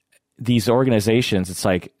these organizations, it's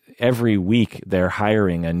like every week they're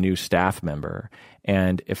hiring a new staff member.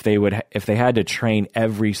 And if they had to train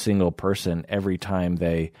every single person every time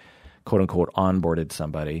they quote unquote onboarded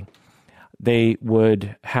somebody, they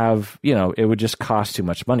would have, it would just cost too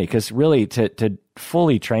much money. Because really, to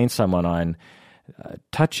fully train someone on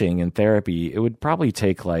touching in therapy, it would probably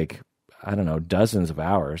take dozens of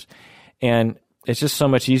hours. And it's just so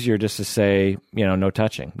much easier just to say, no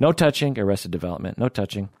touching. No touching, Arrested Development, no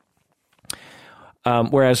touching.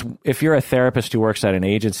 Whereas if you're a therapist who works at an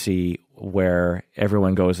agency where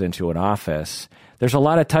everyone goes into an office, there's a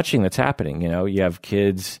lot of touching that's happening. You have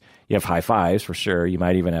kids. You have high fives for sure. You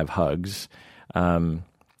might even have hugs.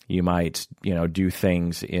 You might, do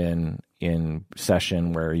things in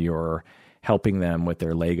session where you're helping them with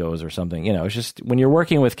their Legos or something. It's just when you're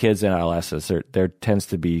working with kids and adolescents, there tends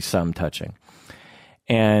to be some touching.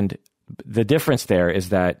 And the difference there is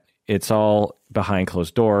that it's all behind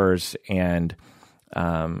closed doors, and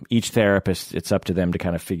each therapist, it's up to them to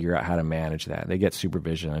kind of figure out how to manage that. They get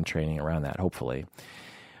supervision and training around that, hopefully.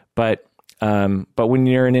 But when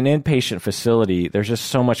you're in an inpatient facility, there's just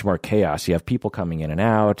so much more chaos. You have people coming in and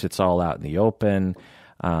out. It's all out in the open,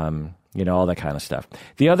 all that kind of stuff.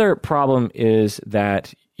 The other problem is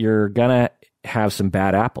that you're going to have some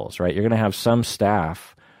bad apples, right? You're going to have some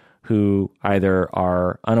staff who either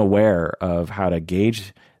are unaware of how to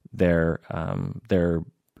gauge the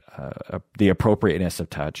appropriateness of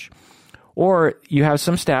touch, or you have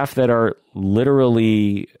some staff that are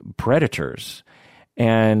literally predators.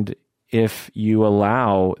 And if you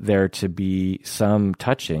allow there to be some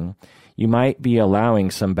touching, you might be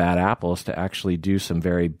allowing some bad apples to actually do some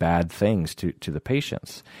very bad things to the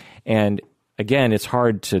patients. And again, it's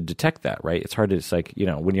hard to detect that, right? It's hard to, it's like,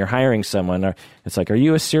 when you're hiring someone, it's like, are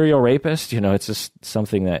you a serial rapist? It's just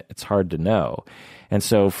something that it's hard to know. And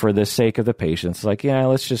so for the sake of the patient, it's like, yeah,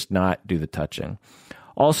 let's just not do the touching.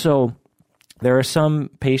 Also, there are some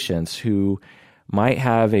patients who might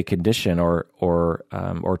have a condition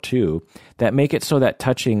or two that make it so that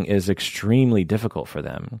touching is extremely difficult for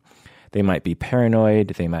them. They might be paranoid,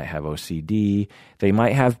 they might have OCD, they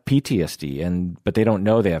might have PTSD, but they don't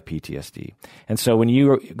know they have PTSD. And so when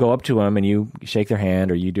you go up to them and you shake their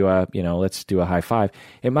hand or you do let's do a high five,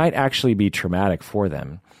 it might actually be traumatic for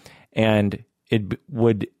them. And it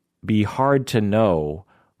would be hard to know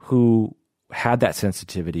who had that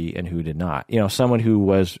sensitivity and who did not. Someone who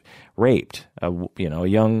was raped, a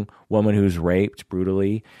young woman who's raped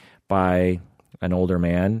brutally by an older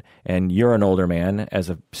man, and you're an older man as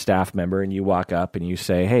a staff member, and you walk up and you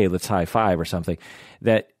say, hey, let's high five or something,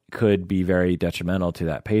 that could be very detrimental to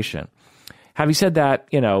that patient. Having said that,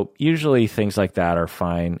 usually things like that are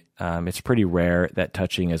fine. It's pretty rare that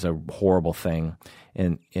touching is a horrible thing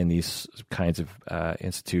in these kinds of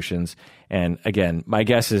institutions. And again, my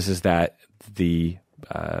guess is that the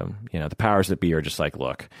powers that be are just like,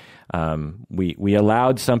 look, we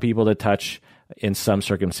allowed some people to touch in some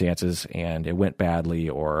circumstances and it went badly,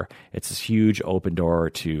 or it's this huge open door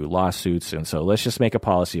to lawsuits. And so let's just make a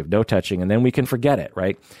policy of no touching, and then we can forget it,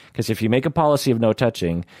 right? Because if you make a policy of no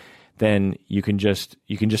touching, then you can just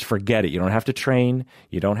forget it. You don't have to train.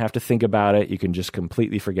 You don't have to think about it. You can just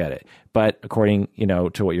completely forget it. But according,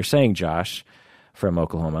 to what you're saying, Josh, from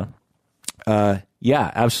Oklahoma,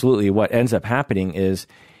 yeah, absolutely. What ends up happening is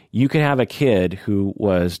you can have a kid who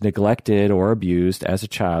was neglected or abused as a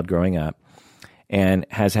child growing up and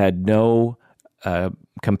has had no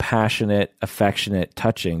compassionate, affectionate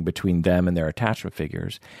touching between them and their attachment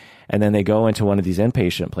figures. And then they go into one of these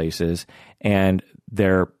inpatient places and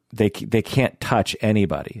they can't touch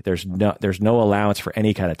anybody. There's no allowance for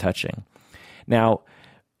any kind of touching. Now,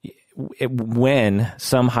 when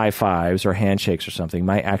some high fives or handshakes or something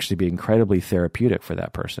might actually be incredibly therapeutic for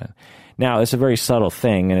that person. Now, it's a very subtle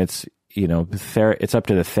thing, and it's it's up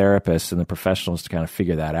to the therapists and the professionals to kind of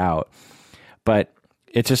figure that out. But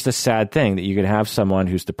it's just a sad thing that you could have someone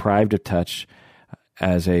who's deprived of touch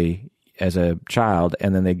as a child,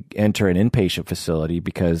 and then they enter an inpatient facility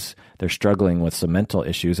because they're struggling with some mental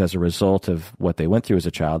issues as a result of what they went through as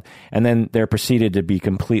a child, and then they're proceeded to be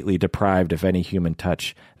completely deprived of any human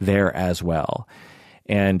touch there as well.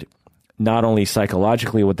 And not only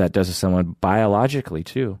psychologically what that does to someone, biologically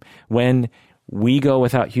too. When we go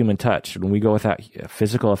without human touch, when we go without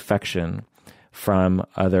physical affection from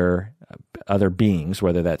other beings,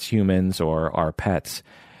 whether that's humans or our pets,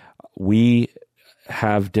 we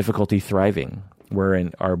have difficulty thriving.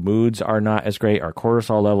 Wherein our moods are not as great, our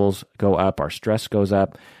cortisol levels go up, our stress goes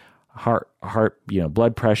up, heart,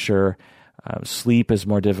 blood pressure, sleep is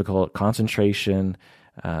more difficult, concentration,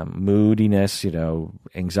 moodiness,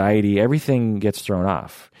 anxiety, everything gets thrown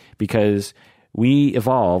off because we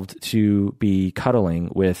evolved to be cuddling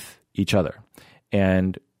with each other.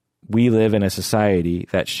 And we live in a society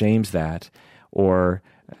that shames that or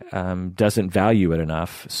doesn't value it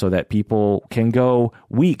enough so that people can go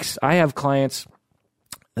weeks. I have clients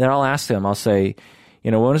that I'll ask them, I'll say,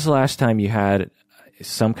 when was the last time you had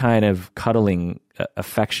some kind of cuddling,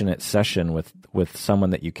 affectionate session with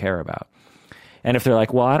someone that you care about? And if they're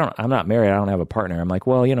like, well, I'm not married, I don't have a partner. I'm like,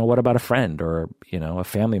 well, what about a friend or, a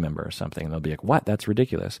family member or something? And they'll be like, what? That's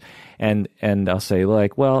ridiculous. And I'll say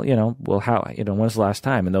like, well, how, when was the last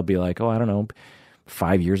time? And they'll be like, oh, I don't know,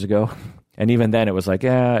 5 years ago. And even then it was like,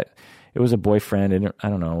 yeah, it was a boyfriend and I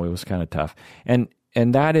don't know, it was kind of tough. And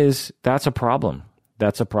that's a problem.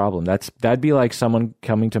 That's a problem. That'd be like someone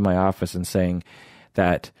coming to my office and saying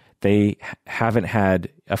that they haven't had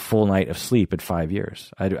a full night of sleep in 5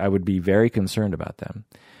 years. I would be very concerned about them.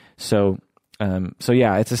 So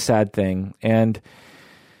yeah, it's a sad thing. And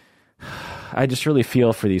I just really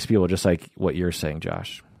feel for these people, just like what you're saying,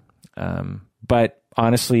 Josh. But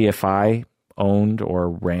honestly, if I owned or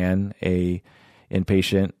ran a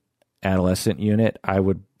inpatient adolescent unit, I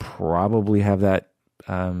would probably have that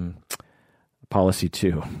policy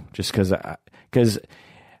too, just because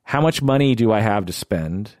how much money do I have to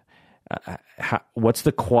spend? What's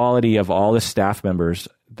the quality of all the staff members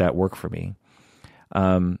that work for me?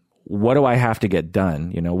 What do I have to get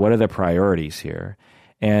done? What are the priorities here?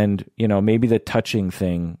 And, maybe the touching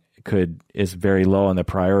thing is very low on the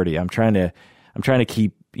priority. I'm trying to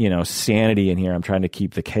keep, sanity in here. I'm trying to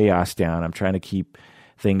keep the chaos down. I'm trying to keep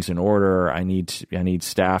things in order. I need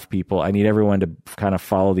staff people. I need everyone to kind of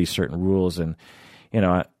follow these certain rules. And,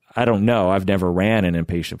 I don't know. I've never ran an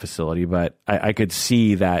inpatient facility, but I could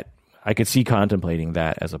see that I could see contemplating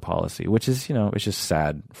that as a policy, which is, it's just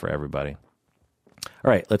sad for everybody.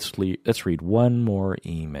 All right, let's read one more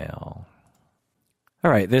email. All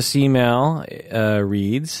right, this email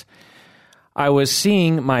reads, I was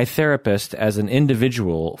seeing my therapist as an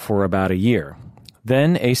individual for about a year.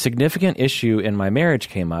 Then a significant issue in my marriage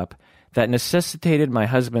came up that necessitated my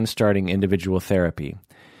husband starting individual therapy.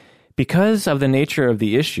 Because of the nature of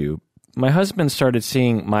the issue, my husband started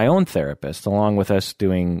seeing my own therapist along with us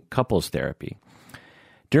doing couples therapy.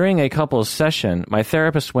 During a couples session, my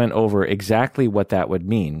therapist went over exactly what that would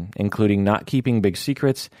mean, including not keeping big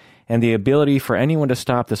secrets and the ability for anyone to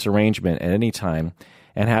stop this arrangement at any time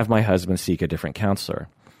and have my husband seek a different counselor.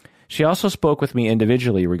 She also spoke with me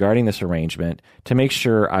individually regarding this arrangement to make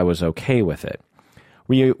sure I was okay with it.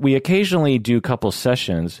 We occasionally do couple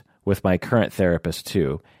sessions with my current therapist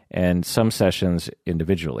too, and some sessions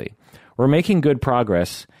individually. We're making good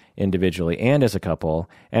progress individually and as a couple,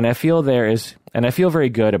 and I feel very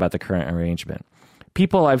good about the current arrangement.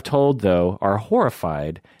 People I've told, though, are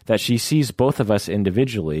horrified that she sees both of us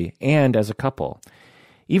individually and as a couple.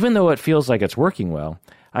 Even though it feels like it's working well,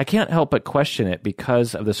 I can't help but question it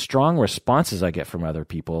because of the strong responses I get from other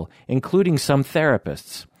people, including some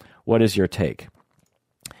therapists. What is your take?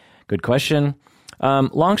 Good question.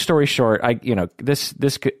 Long story short, I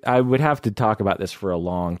would have to talk about this for a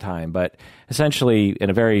long time, but essentially, in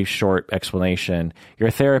a very short explanation,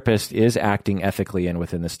 your therapist is acting ethically and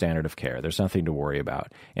within the standard of care. There's nothing to worry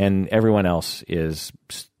about, and everyone else is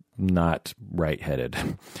not right-headed.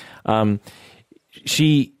 What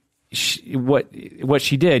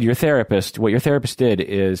your therapist did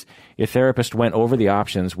is your therapist went over the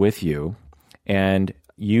options with you, and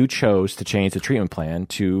you chose to change the treatment plan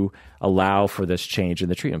to allow for this change in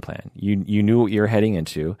the treatment plan. You knew what you were heading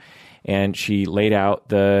into, and she laid out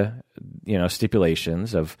the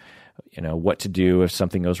stipulations of what to do if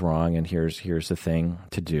something goes wrong, and here's the thing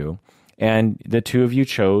to do. And the two of you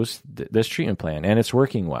chose this treatment plan, and it's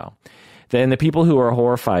working well. Then the people who are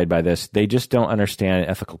horrified by this, they just don't understand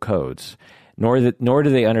ethical codes, nor do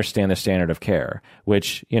they understand the standard of care,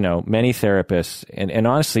 which, many therapists, and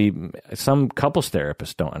honestly, some couples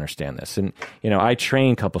therapists don't understand this. And, I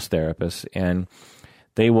train couples therapists, and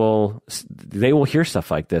they will hear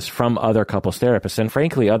stuff like this from other couples therapists and,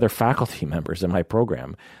 frankly, other faculty members in my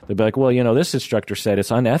program. They'll be like, well, this instructor said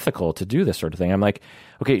it's unethical to do this sort of thing. I'm like,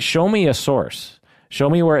 okay, show me a source. Show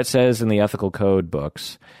me where it says in the ethical code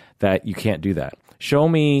books that you can't do that. Show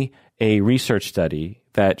me a research study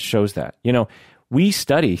that shows that. We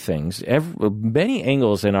study things. Many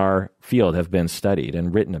angles in our field have been studied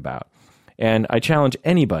and written about. And I challenge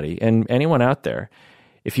anybody and anyone out there,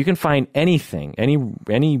 if you can find anything,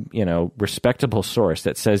 any respectable source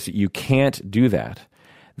that says you can't do that,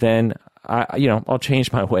 then I'll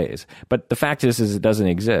change my ways. But the fact is it doesn't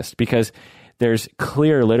exist because there's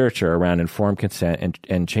clear literature around informed consent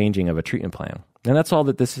and changing of a treatment plan. And that's all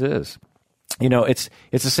that this is. It's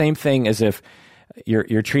the same thing as if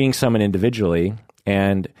you're treating someone individually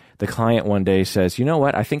and the client one day says, you know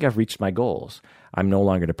what, I think I've reached my goals. I'm no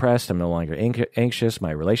longer depressed. I'm no longer anxious.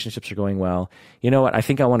 My relationships are going well. You know what, I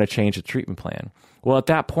think I want to change the treatment plan. Well, at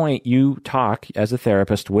that point, you talk as a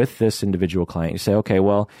therapist with this individual client. You say, okay,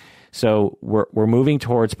 well, so we're moving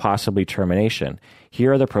towards possibly termination.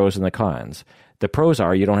 Here are the pros and the cons. The pros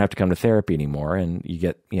are you don't have to come to therapy anymore and you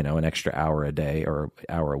get, an extra hour a day or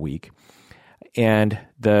hour a week. And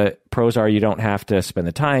the pros are you don't have to spend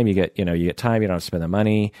the time. You get time. You don't have to spend the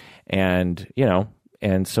money. And,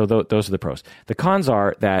 and so those are the pros. The cons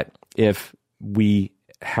are that if we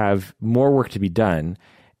have more work to be done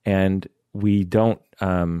and we don't,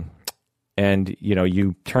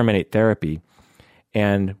 you terminate therapy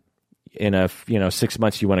and in 6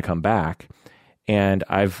 months you want to come back and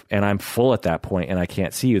I'm full at that point and I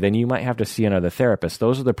can't see you, then you might have to see another therapist.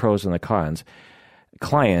 Those are the pros and the cons.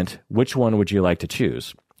 Client, which one would you like to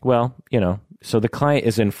choose? Well, so the client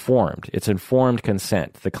is informed. It's informed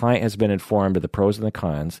consent. The client has been informed of the pros and the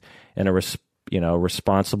cons in a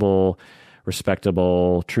responsible,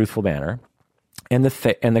 respectable, truthful manner, and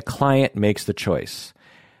the client makes the choice.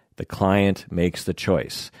 The client makes the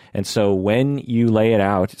choice, and so when you lay it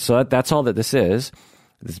out, so that's all that this is.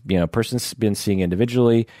 This person's been seeing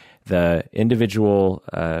individually. The individual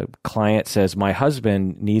client says, my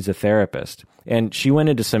husband needs a therapist. And she went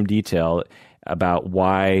into some detail about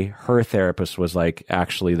why her therapist was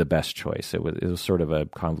actually the best choice. It was sort of a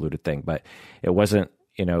convoluted thing, but it wasn't,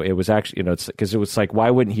 it was actually, it's because it was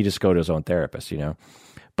why wouldn't he just go to his own therapist,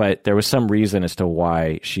 But there was some reason as to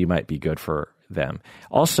why she might be good for them.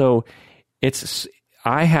 Also,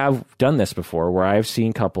 I have done this before where I've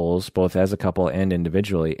seen couples, both as a couple and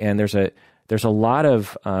individually, and there's there's a lot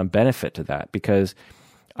of benefit to that because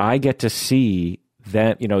I get to see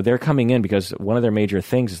that, they're coming in because one of their major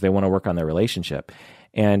things is they want to work on their relationship.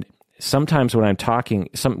 And sometimes when I'm talking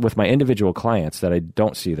with my individual clients that I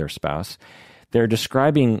don't see their spouse, they're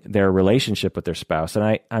describing their relationship with their spouse,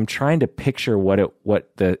 and I'm trying to picture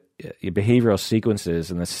what the behavioral sequence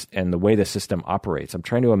is and the way the system operates. I'm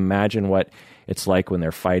trying to imagine what it's like when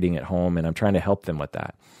they're fighting at home, and I'm trying to help them with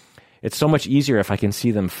that. It's so much easier if I can see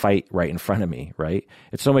them fight right in front of me, right?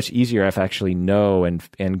 It's so much easier if I actually know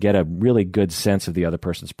and get a really good sense of the other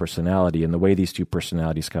person's personality and the way these two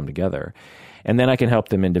personalities come together. And then I can help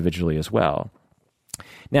them individually as well.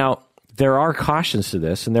 Now, there are cautions to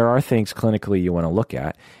this, and there are things clinically you want to look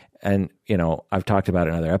at. And, I've talked about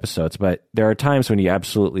it in other episodes, but there are times when you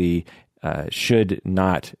absolutely should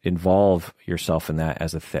not involve yourself in that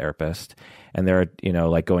as a therapist. And there are,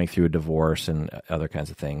 like going through a divorce and other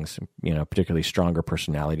kinds of things, particularly stronger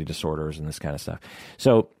personality disorders and this kind of stuff.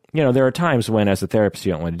 So, there are times when as a therapist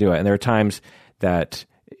you don't want to do it. And there are times that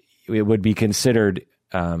it would be considered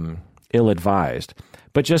ill-advised.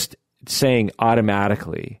 But just saying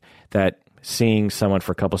automatically that seeing someone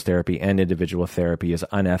for couples therapy and individual therapy is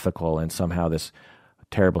unethical and somehow this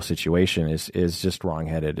terrible situation is just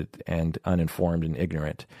wrongheaded and uninformed and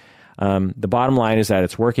ignorant. The bottom line is that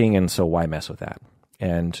it's working, and so why mess with that?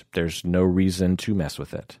 And there's no reason to mess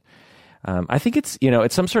with it. I think it's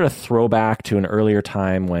some sort of throwback to an earlier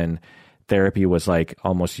time when therapy was like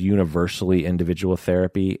almost universally individual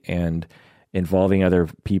therapy, and involving other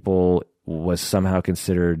people was somehow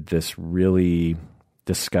considered this really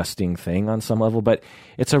disgusting thing on some level. But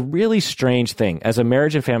it's a really strange thing. As a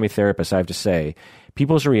marriage and family therapist, I have to say,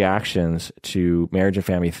 people's reactions to marriage and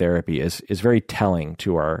family therapy is very telling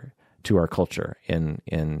to our culture in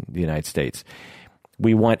the United States.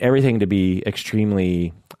 We want everything to be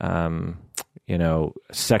extremely,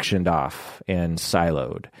 sectioned off and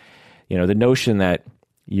siloed. The notion that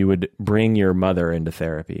you would bring your mother into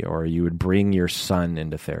therapy, or you would bring your son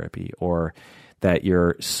into therapy, or that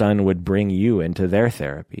your son would bring you into their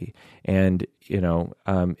therapy. And,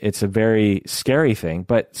 it's a very scary thing,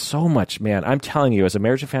 but so much, man, I'm telling you, as a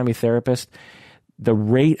marriage and family therapist, the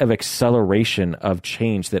rate of acceleration of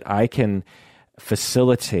change that I can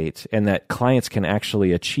facilitate and that clients can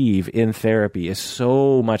actually achieve in therapy is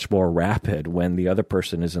so much more rapid when the other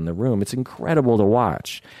person is in the room. It's incredible to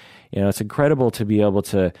watch. It's incredible to be able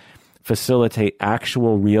to facilitate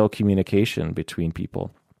actual real communication between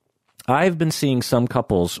people. I've been seeing some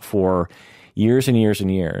couples for years and years and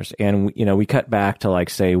years, and we cut back to like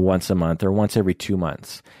say once a month or once every 2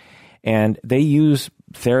 months. And they use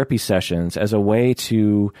therapy sessions as a way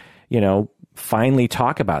to, finally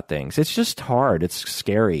talk about things. It's just hard. It's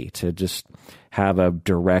scary to just have a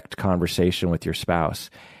direct conversation with your spouse.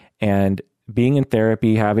 And being in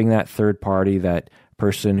therapy, having that third party, that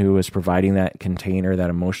person who is providing that container, that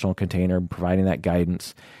emotional container, providing that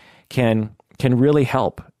guidance, can really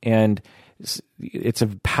help. And it's a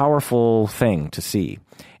powerful thing to see.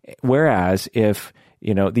 Whereas if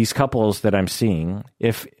these couples that I'm seeing,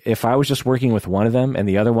 if I was just working with one of them and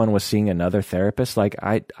the other one was seeing another therapist, like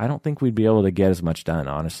I don't think we'd be able to get as much done,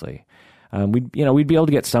 honestly. We'd be able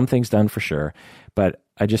to get some things done for sure, but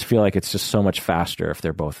I just feel like it's just so much faster if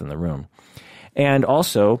they're both in the room. And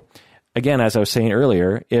also, again, as I was saying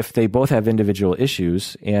earlier, if they both have individual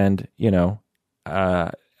issues and,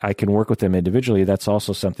 I can work with them individually, that's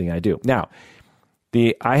also something I do. Now,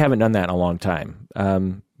 I haven't done that in a long time,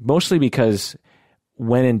 mostly because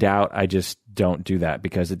when in doubt, I just don't do that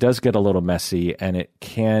because it does get a little messy and it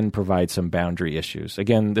can provide some boundary issues.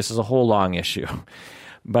 Again, this is a whole long issue,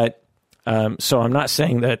 but so I'm not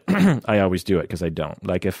saying that I always do it because I don't.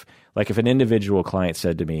 Like if an individual client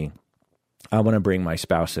said to me, I want to bring my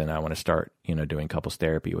spouse in, I want to start, doing couples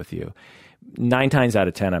therapy with you. 9 times out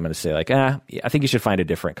of 10, I'm going to say like, I think you should find a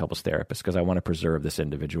different couples therapist because I want to preserve this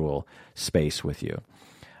individual space with you.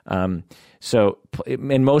 And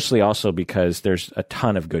mostly also because there's a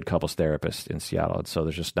ton of good couples therapists in Seattle. And so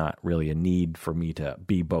there's just not really a need for me to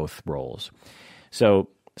be both roles. So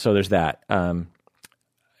there's that. But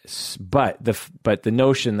the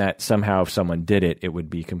notion that somehow if someone did it, it would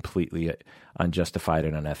be completely unjustified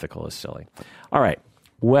and unethical is silly. All right.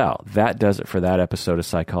 Well, that does it for that episode of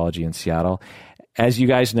Psychology in Seattle. As you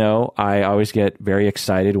guys know, I always get very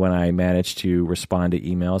excited when I manage to respond to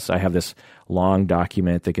emails. I have this long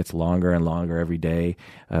document that gets longer and longer every day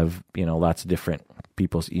of, lots of different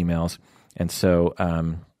people's emails. And so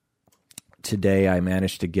today I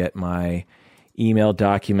managed to get my email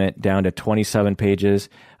document down to 27 pages.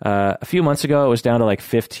 A few months ago, it was down to like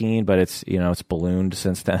 15, but it's ballooned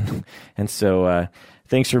since then. And so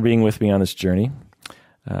thanks for being with me on this journey.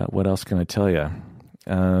 What else can I tell you?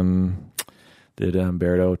 Did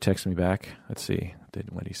Berto text me back? Let's see.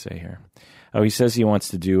 What did he say here? Oh, he says he wants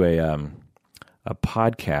to do a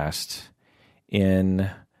podcast in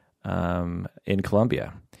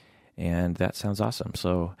Colombia, and that sounds awesome.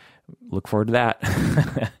 So look forward to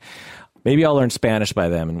that. Maybe I'll learn Spanish by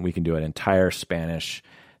then, and we can do an entire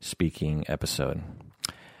Spanish-speaking episode.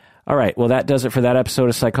 All right. Well, that does it for that episode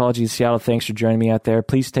of Psychology in Seattle. Thanks for joining me out there.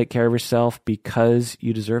 Please take care of yourself because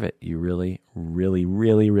you deserve it. You really, really,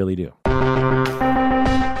 really, really do.